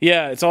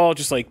 It's all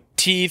just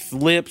teeth,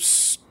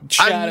 lips,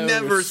 shadows.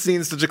 I've never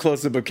seen such a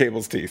close up of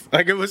Cable's teeth.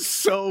 It was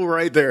so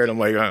right there, and I'm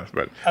like,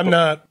 but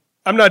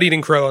I'm not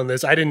eating crow on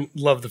this. I didn't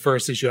love the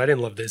first issue. I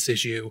didn't love this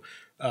issue.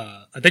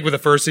 I think when the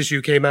first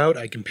issue came out,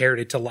 I compared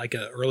it to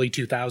a early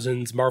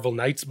 2000s Marvel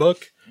Knights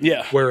book.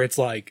 Yeah. Where it's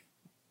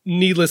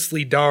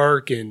needlessly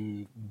dark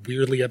and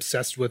weirdly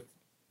obsessed with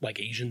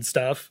Asian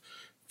stuff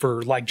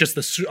for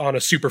just on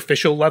a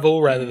superficial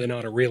level rather than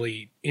on a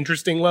really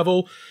interesting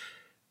level.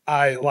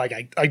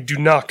 I do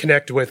not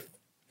connect with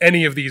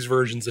any of these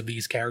versions of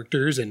these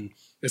characters, and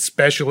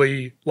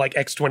especially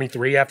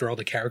X-23 after all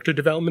the character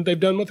development they've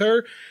done with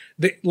her.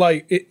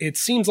 It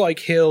seems like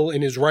Hill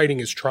in his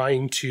writing is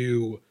trying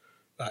to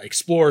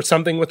explore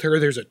something with her.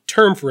 There's a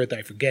term for it that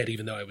I forget,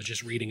 even though I was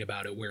just reading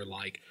about it, where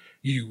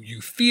you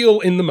feel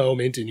in the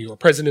moment and you are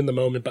present in the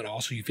moment, but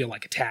also you feel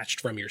attached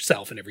from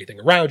yourself and everything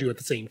around you at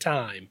the same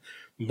time.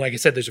 And like I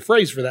said, there's a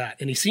phrase for that,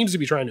 and he seems to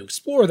be trying to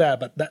explore that,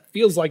 but that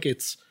feels like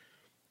it's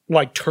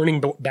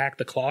turning back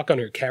the clock on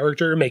her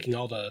character, making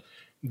all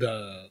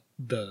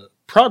the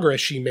progress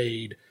she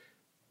made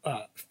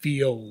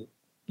feel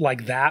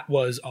like that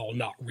was all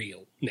not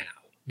real now,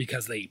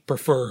 because they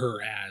prefer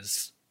her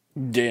as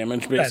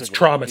damaged, basically. As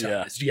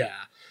traumatized.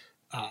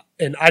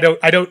 And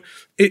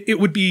it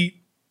would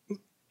be,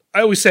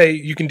 I always say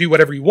you can do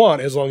whatever you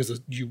want as long as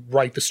you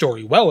write the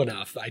story well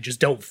enough. I just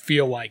don't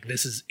feel like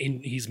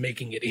he's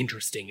making it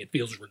interesting. It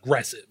feels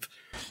regressive.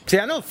 See,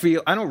 I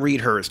don't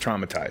read her as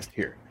traumatized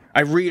here.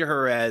 I read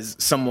her as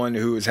someone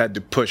who has had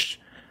to push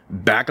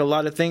back a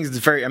lot of things.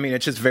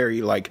 It's just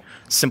very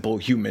simple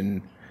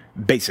human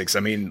basics.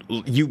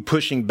 You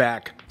pushing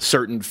back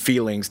certain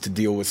feelings to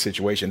deal with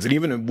situations. And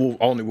even in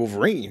All New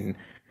Wolverine,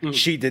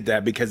 she did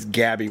that because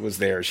Gabby was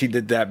there. She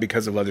did that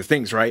because of other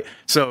things, right?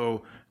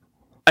 So,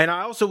 and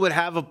I also would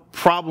have a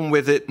problem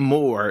with it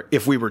more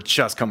if we were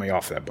just coming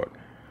off that book.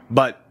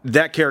 But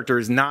that character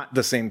is not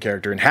the same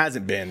character and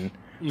hasn't been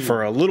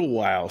for a little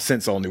while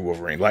since All New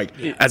Wolverine.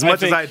 As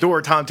much as I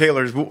adore Tom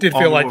Taylor's did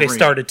feel like Wolverine, they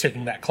started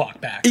ticking that clock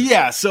back.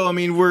 Yeah, so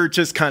we're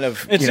just kind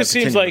of it just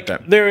seems like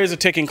there is a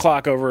ticking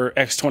clock over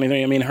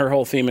X-23. Her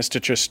whole theme is to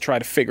just try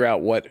to figure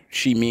out what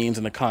she means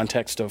in the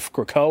context of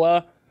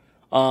Krakoa.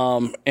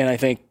 And I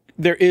think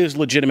there is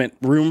legitimate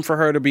room for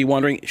her to be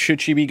wondering,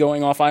 should she be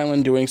going off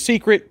island doing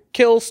secret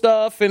kill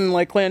stuff and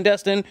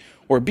clandestine,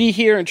 or be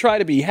here and try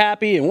to be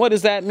happy, and what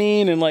does that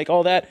mean, and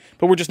all that,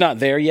 but we're just not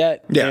there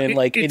yet. Yeah. And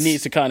it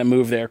needs to kind of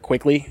move there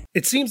quickly.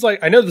 It seems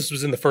I know this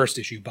was in the first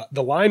issue, but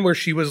the line where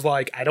she was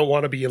I don't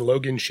want to be in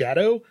Logan's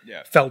shadow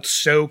felt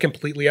so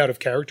completely out of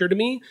character to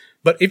me.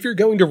 But if you're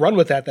going to run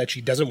with that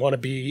she doesn't want to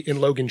be in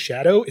Logan's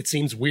shadow, it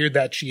seems weird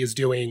that she is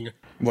doing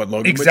what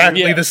Logan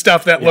exactly would do. the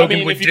stuff that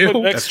Logan would if you do.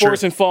 put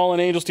X-Force and Fallen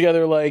Angels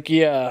together,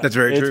 that's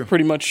very true. It's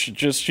pretty much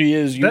just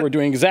you are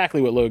doing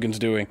exactly what Logan's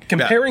doing.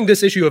 Comparing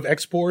this issue of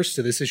X-Force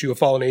to this issue of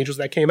Fallen Angels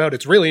that came out,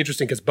 it's really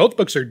interesting because both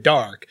books are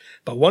dark,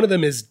 but one of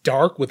them is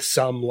dark with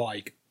some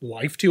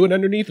life to it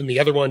underneath, and the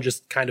other one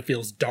just kind of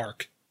feels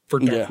dark for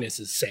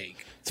darkness'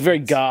 sake. It's a very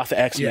goth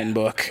X-Men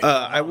book.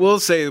 I will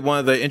say one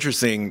of the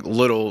interesting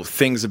little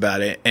things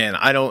about it, and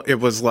it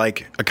was a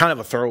kind of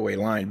a throwaway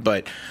line,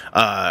 but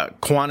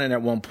Quanon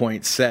at one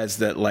point says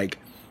that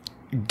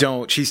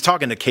she's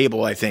talking to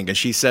Cable, I think, and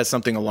she says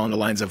something along the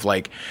lines of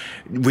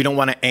we don't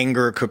want to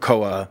anger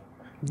Krakoa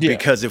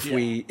because if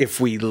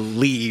we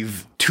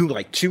leave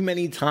too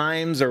many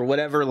times or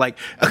whatever,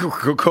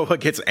 Krakoa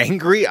gets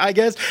angry, I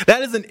guess.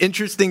 That is an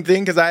interesting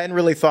thing because I hadn't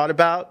really thought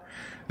about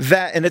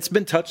that, and it's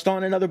been touched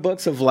on in other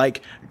books of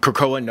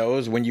Krakoa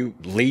knows when you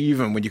leave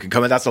and when you can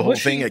come in. That's the whole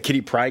thing. Kitty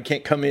Pryde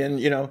can't come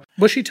in,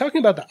 Was she talking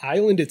about the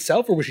island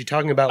itself, or was she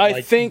talking about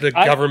the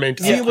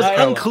government? It was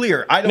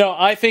unclear.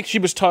 I think she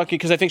was talking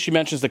because I think she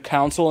mentions the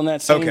council in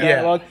that same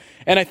dialogue,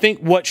 and I think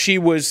what she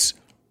was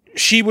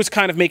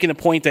kind of making the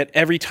point that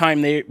every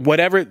time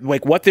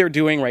what they're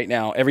doing right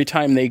now, every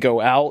time they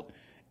go out,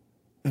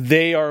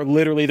 they are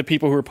literally the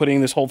people who are putting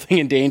this whole thing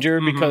in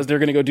danger because they're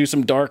going to go do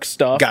some dark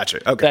stuff. Gotcha.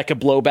 Okay. That could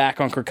blow back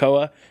on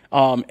Krakoa.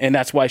 And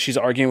that's why she's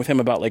arguing with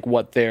him about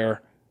what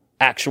their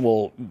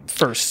actual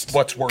first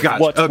what's worth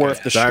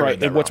the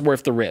strike, what's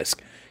worth the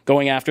risk.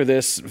 going after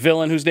this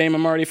villain whose name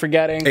I'm already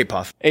forgetting.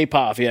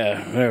 Apoth,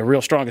 yeah. A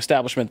real strong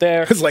establishment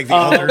there. It's like the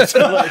others.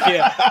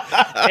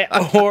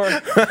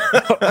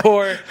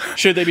 Or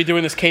should they be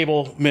doing this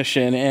Cable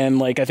mission? And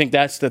like, I think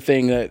that's the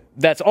thing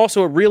that's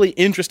also a really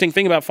interesting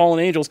thing about Fallen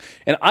Angels.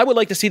 And I would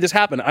like to see this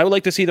happen. I would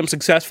like to see them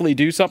successfully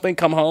do something,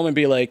 come home and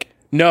be like,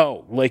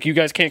 no, like, you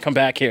guys can't come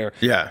back here.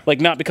 Yeah.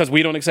 Like, not because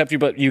we don't accept you,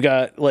 but you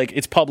got, like,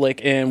 it's public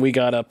and we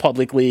gotta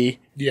publicly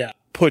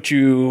put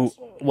you,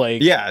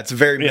 like... Yeah, it's a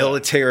very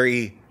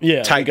military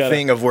type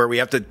thing of where we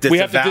have to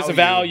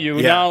disavow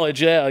you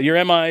knowledge. Yeah,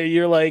 you're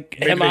like...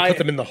 Maybe they put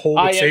them in the hole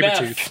with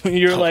Sabretooth.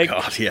 You're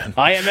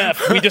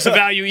IMF. We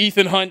disavow you,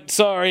 Ethan Hunt.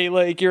 Sorry,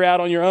 like, you're out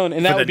on your own.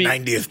 And that for would the be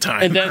 90th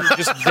time. And then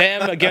just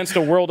them against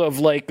a world of,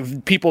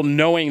 like, people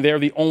knowing they're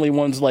the only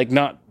ones, like,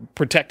 not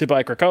protected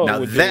by Krakoa.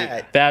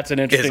 Now that's an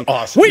interesting... is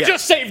awesome. We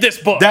just saved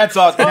this book. That's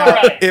awesome. Now,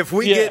 right. If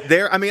we get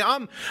there, I mean,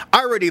 I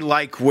already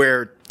like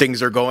where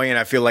things are going, and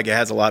I feel like it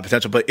has a lot of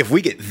potential. But if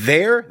we get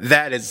there,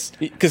 that's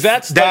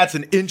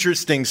an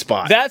interesting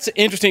spot. That's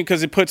interesting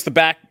because it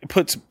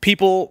puts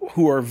people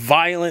who are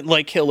violent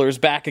like killers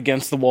back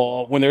against the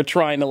wall when they're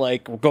trying to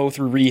like go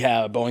through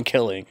rehab on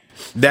killing.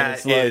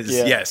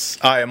 Yes,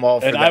 I am all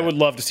for that. And I would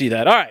love to see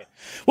that. All right.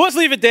 Well, let's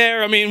leave it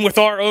there. I mean, with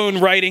our own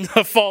writing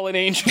of Fallen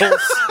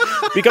Angels,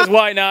 because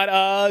why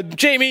not?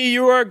 Jamie,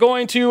 you are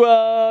going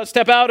to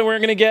step out, and we're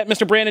going to get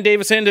Mr. Brandon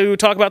Davis in to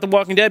talk about The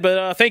Walking Dead.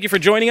 But thank you for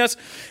joining us.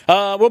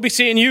 We'll be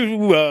seeing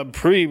you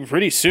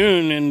pretty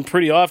soon and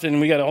pretty often.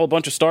 We got a whole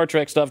bunch of Star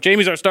Trek stuff.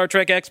 Jamie's our Star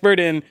Trek expert,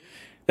 and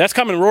that's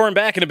coming roaring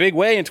back in a big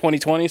way in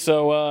 2020.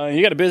 So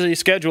you got a busy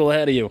schedule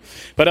ahead of you.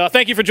 But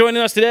thank you for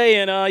joining us today.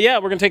 And we're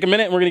going to take a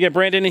minute, and we're going to get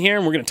Brandon in here,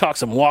 and we're going to talk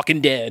some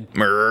Walking Dead.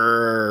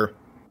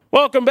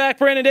 Welcome back,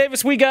 Brandon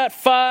Davis. We got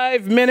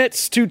 5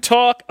 minutes to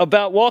talk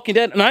about Walking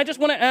Dead, and I just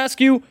want to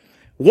ask you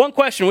one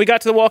question. We got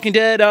to The Walking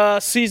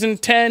Dead Season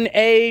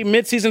 10A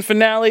mid-season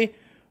finale.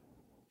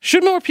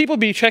 Should more people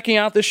be checking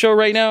out this show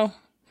right now?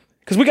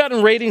 Because we got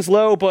in ratings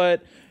low,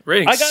 but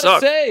ratings I gotta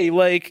say,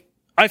 like,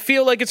 I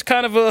feel like it's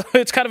kind of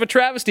a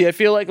travesty. I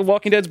feel like The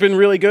Walking Dead's been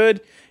really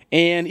good,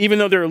 and even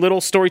though there are little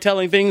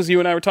storytelling things you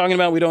and I were talking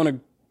about we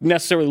don't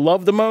necessarily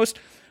love the most,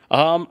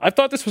 I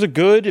thought this was a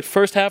good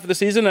first half of the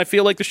season. I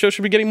feel like the show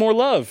should be getting more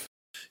love.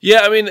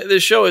 Yeah, I mean,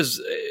 the show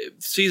is...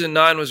 Season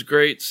 9 was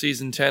great.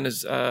 Season 10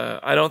 is...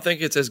 I don't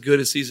think it's as good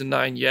as Season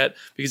 9 yet,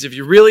 because if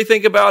you really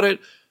think about it,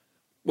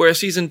 where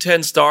Season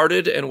 10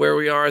 started and where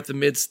we are at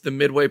the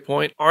midway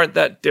point aren't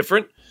that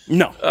different.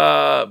 No.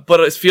 But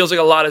it feels like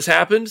a lot has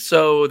happened,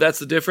 so that's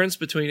the difference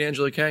between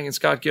Angela Kang and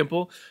Scott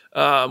Gimple.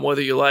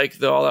 Whether you like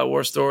the All Out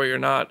War story or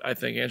not, I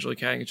think Angela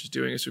Kang is just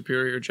doing a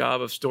superior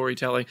job of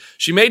storytelling.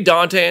 She made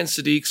Dante and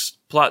Sadiq's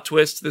plot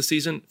twist this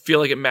season feel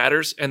like it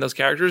matters, and those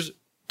characters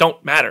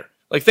don't matter.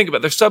 Like, think about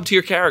it. They're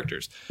sub-tier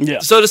characters. Yeah.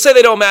 So to say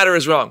they don't matter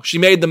is wrong. She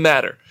made them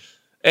matter.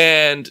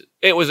 And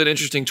it was an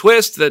interesting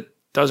twist that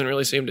doesn't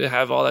really seem to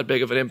have all that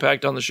big of an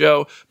impact on the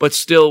show, but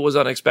still was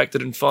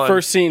unexpected and fun.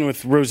 First scene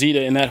with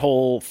Rosita and that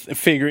whole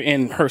figure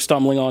and her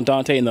stumbling on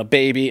Dante and the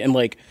baby, and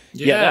like,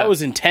 that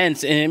was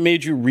intense, and it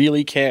made you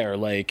really care.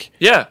 Like,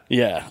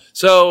 yeah.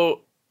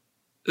 So,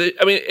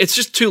 I mean, it's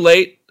just too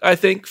late, I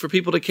think, for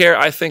people to care.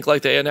 I think,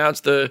 like, they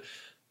announced the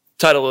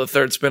title of the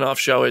third spinoff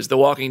show is The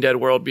Walking Dead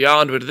World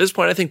Beyond, but at this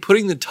point, I think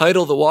putting the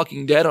title The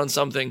Walking Dead on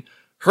something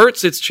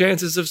hurts its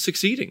chances of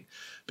succeeding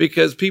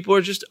because people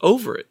are just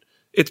over it.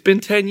 It's been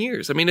 10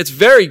 years. I mean, it's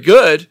very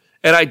good,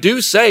 and I do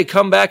say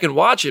come back and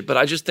watch it, but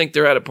I just think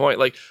they're at a point,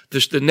 like,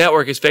 the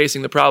network is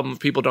facing the problem of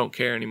people don't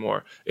care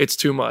anymore. It's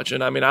too much.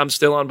 And, I mean, I'm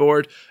still on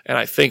board, and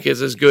I think it's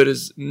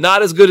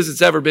not as good as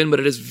it's ever been, but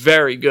it is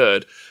very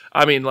good.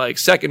 I mean, like,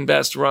 second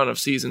best run of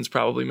seasons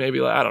probably, maybe,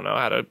 like, I don't know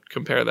how to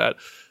compare that.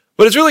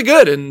 But it's really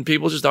good, and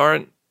people just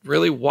aren't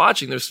really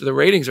watching. The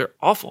ratings are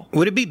awful.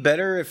 Would it be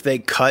better if they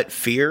cut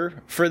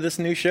Fear for this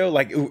new show?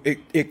 Like,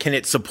 can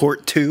it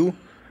support 2?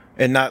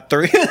 And not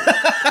 3.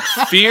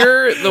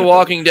 Fear the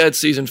Walking Dead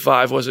Season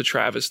 5 was a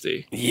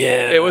travesty.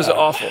 Yeah. It was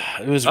awful.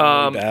 It was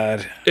really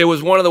bad. It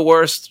was one of the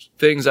worst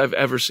things I've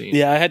ever seen.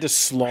 Yeah, I had to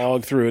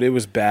slog through it. It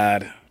was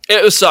bad.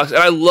 It sucks. And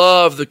I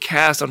love the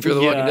cast on Fear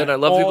the Walking Dead. I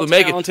love people who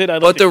make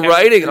it. But the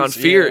writing on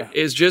Fear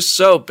is just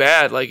so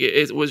bad. Like,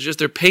 it was just,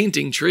 they're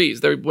painting trees.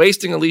 They're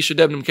wasting Alicia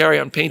Debnam Carey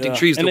on painting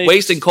trees. They're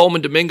wasting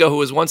Coleman Domingo, who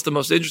was once the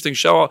most interesting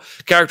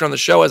character on the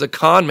show, as a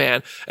con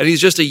man. And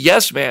he's just a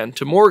yes man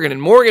to Morgan.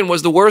 And Morgan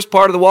was the worst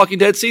part of The Walking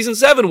Dead Season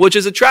 7, which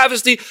is a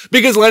travesty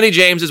because Lenny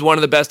James is one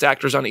of the best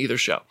actors on either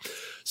show.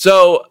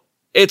 So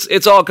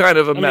it's all kind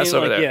of a mess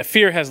over there. Yeah,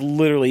 Fear has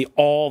literally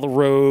all the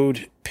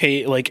road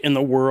in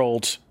the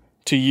world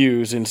to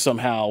use, and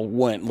somehow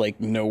went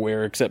like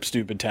nowhere except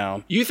Stupid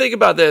Town. You think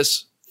about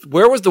this.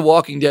 Where was The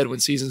Walking Dead when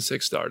Season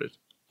 6 started?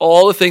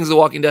 All the things The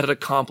Walking Dead had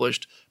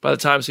accomplished by the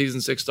time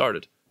Season 6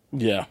 started.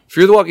 Yeah.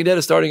 Fear the Walking Dead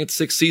is starting its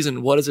 6th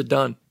season. What has it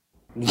done?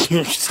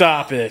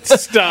 Stop it.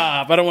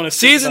 Stop. I don't want to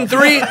Season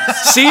 3.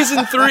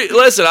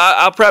 Listen,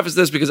 I'll preface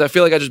this because I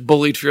feel like I just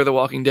bullied Fear the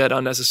Walking Dead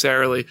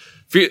unnecessarily.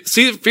 Fear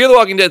the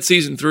Walking Dead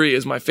Season 3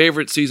 is my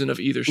favorite season of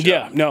either show.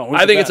 Yeah, no.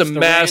 I think it's a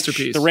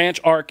masterpiece. The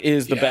ranch arc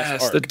is the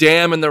best arc. The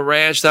dam and the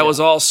ranch, that was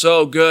all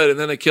so good. And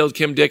then they killed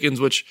Kim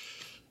Dickens, which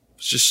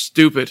was just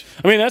stupid.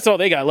 I mean, that's all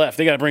they got left.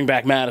 They got to bring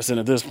back Madison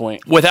at this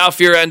point. With How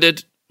Fear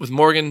Ended, with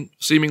Morgan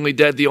seemingly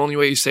dead, the only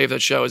way you save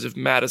that show is if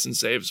Madison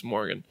saves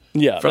Morgan.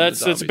 Yeah,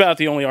 that's about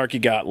the only arc you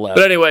got left.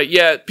 But anyway,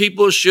 yeah,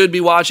 people should be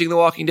watching The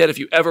Walking Dead. If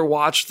you ever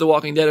watched The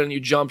Walking Dead and you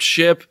jumped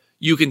ship,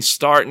 you can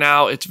start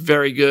now. It's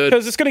very good.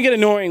 Because it's going to get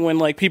annoying when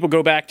like people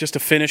go back just to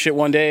finish it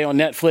one day on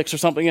Netflix or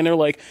something, and they're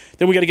like,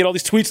 then we got to get all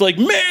these tweets like,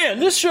 man,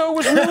 this show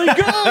was really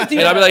good.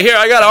 And I'll be like, here,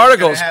 I got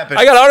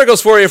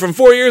articles for you from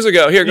 4 years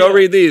ago. Here, go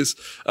read these.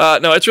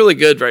 No, it's really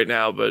good right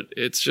now, but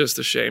it's just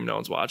a shame no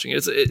one's watching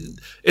it.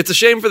 It's a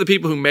shame for the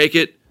people who make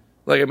it.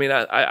 Like, I mean,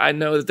 I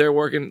know that they're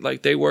working,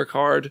 like they work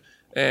hard.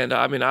 And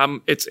I mean,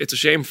 it's a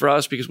shame for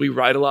us because we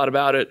write a lot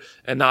about it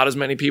and not as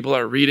many people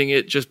are reading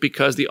it just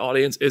because the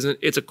audience isn't,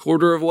 it's a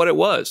quarter of what it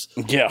was.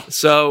 Yeah.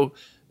 So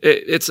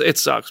it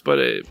sucks, but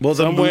will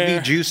the movie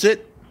juice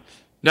it?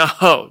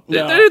 No.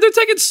 They're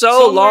taking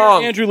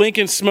long. Andrew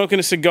Lincoln's smoking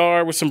a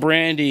cigar with some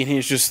brandy and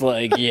he's just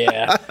like,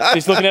 yeah.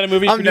 He's looking at a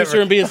movie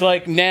producer and being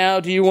like, now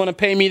do you want to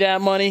pay me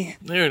that money?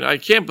 Dude, I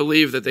can't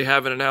believe that they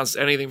haven't announced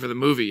anything for the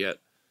movie yet.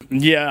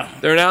 Yeah.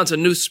 They're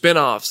announcing new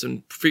spin-offs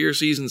and Fear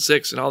Season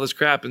 6 and all this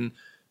crap, and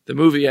the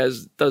movie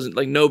doesn't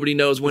nobody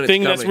knows when it's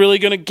coming. Thing that's really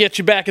going to get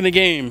you back in the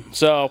game.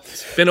 So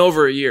it's been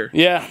over a year.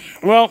 Yeah.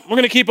 Well, we're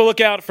going to keep a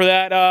lookout for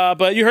that.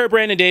 But you heard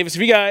Brandon Davis.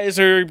 If you guys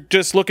are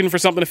just looking for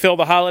something to fill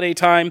the holiday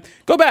time,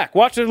 go back,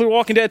 watch The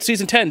Walking Dead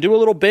Season 10, do a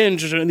little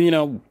binge,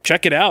 and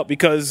check it out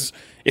because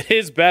it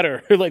is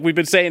better. Like we've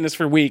been saying this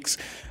for weeks,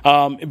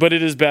 but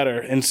it is better,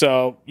 and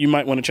so you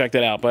might want to check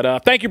that out.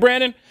 But thank you,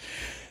 Brandon.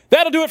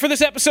 That'll do it for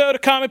this episode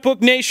of Comic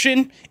Book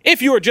Nation.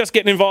 If you are just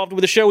getting involved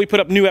with the show, we put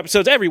up new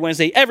episodes every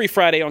Wednesday, every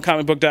Friday on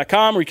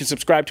comicbook.com, or you can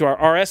subscribe to our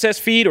RSS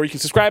feed, or you can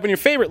subscribe on your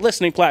favorite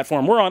listening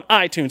platform. We're on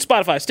iTunes,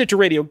 Spotify, Stitcher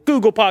Radio,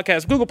 Google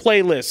Podcasts, Google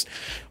Playlists.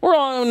 We're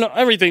on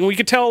everything. We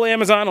could tell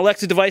Amazon,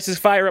 Alexa devices,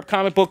 fire up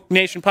Comic Book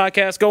Nation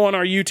podcast. Go on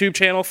our YouTube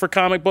channel for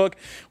Comic Book.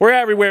 We're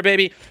everywhere,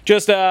 baby.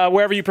 Just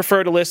wherever you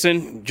prefer to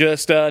listen.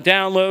 Just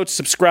download,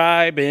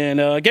 subscribe,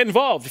 and get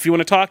involved. If you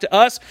want to talk to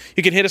us,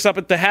 you can hit us up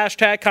at the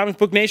hashtag Comic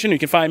Book Nation. You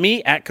can find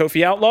me at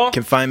Kofi Outlaw. You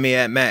can find me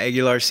at Matt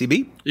Aguilar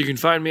CB. You can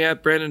find me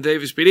at Brandon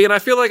Davis PD, and I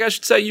feel like I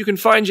should say you can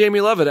find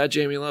Jamie Lovett at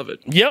Jamie Lovett.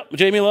 Yep,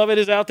 Jamie Lovett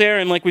is out there,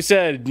 and like we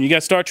said, you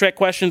got Star Trek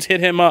questions,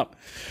 hit him up.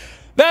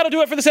 That'll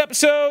do it for this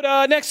episode.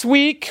 Next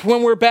week,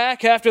 when we're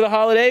back after the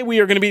holiday, we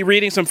are going to be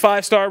reading some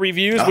 5-star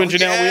reviews. When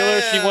Janelle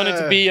Wheeler, she wanted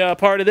to be a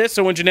part of this,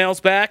 so when Janelle's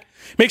back,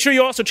 make sure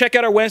you also check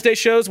out our Wednesday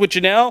shows with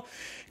Janelle.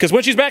 Because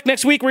when she's back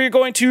next week, we're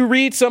going to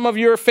read some of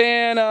your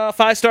fan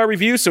 5-star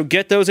reviews. So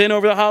get those in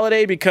over the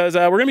holiday because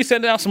we're going to be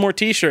sending out some more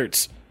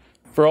T-shirts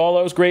for all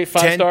those great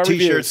 5-star reviews.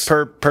 10 T-shirts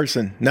per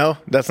person. No,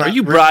 that's not. Are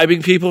you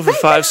bribing people for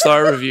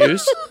 5-star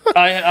reviews?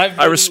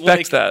 I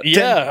respect that.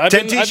 Yeah, I've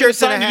 10 been T-shirts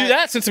trying to do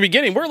that since the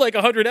beginning. We're like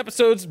 100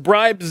 episodes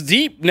bribes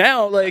deep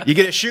now. Like you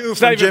get a shoe it's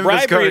from not even Jim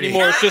bribery Viscardi.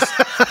 anymore. It's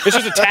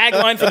just a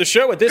tagline for the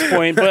show at this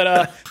point.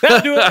 But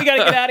that'll do it. We got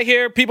to get out of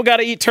here. People got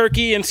to eat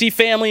turkey and see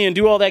family and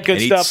do all that good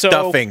and stuff. Eat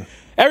stuffing. So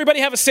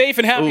everybody have a safe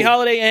and happy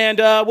holiday, and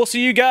we'll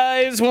see you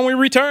guys when we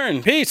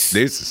return. Peace.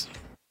 Deuces.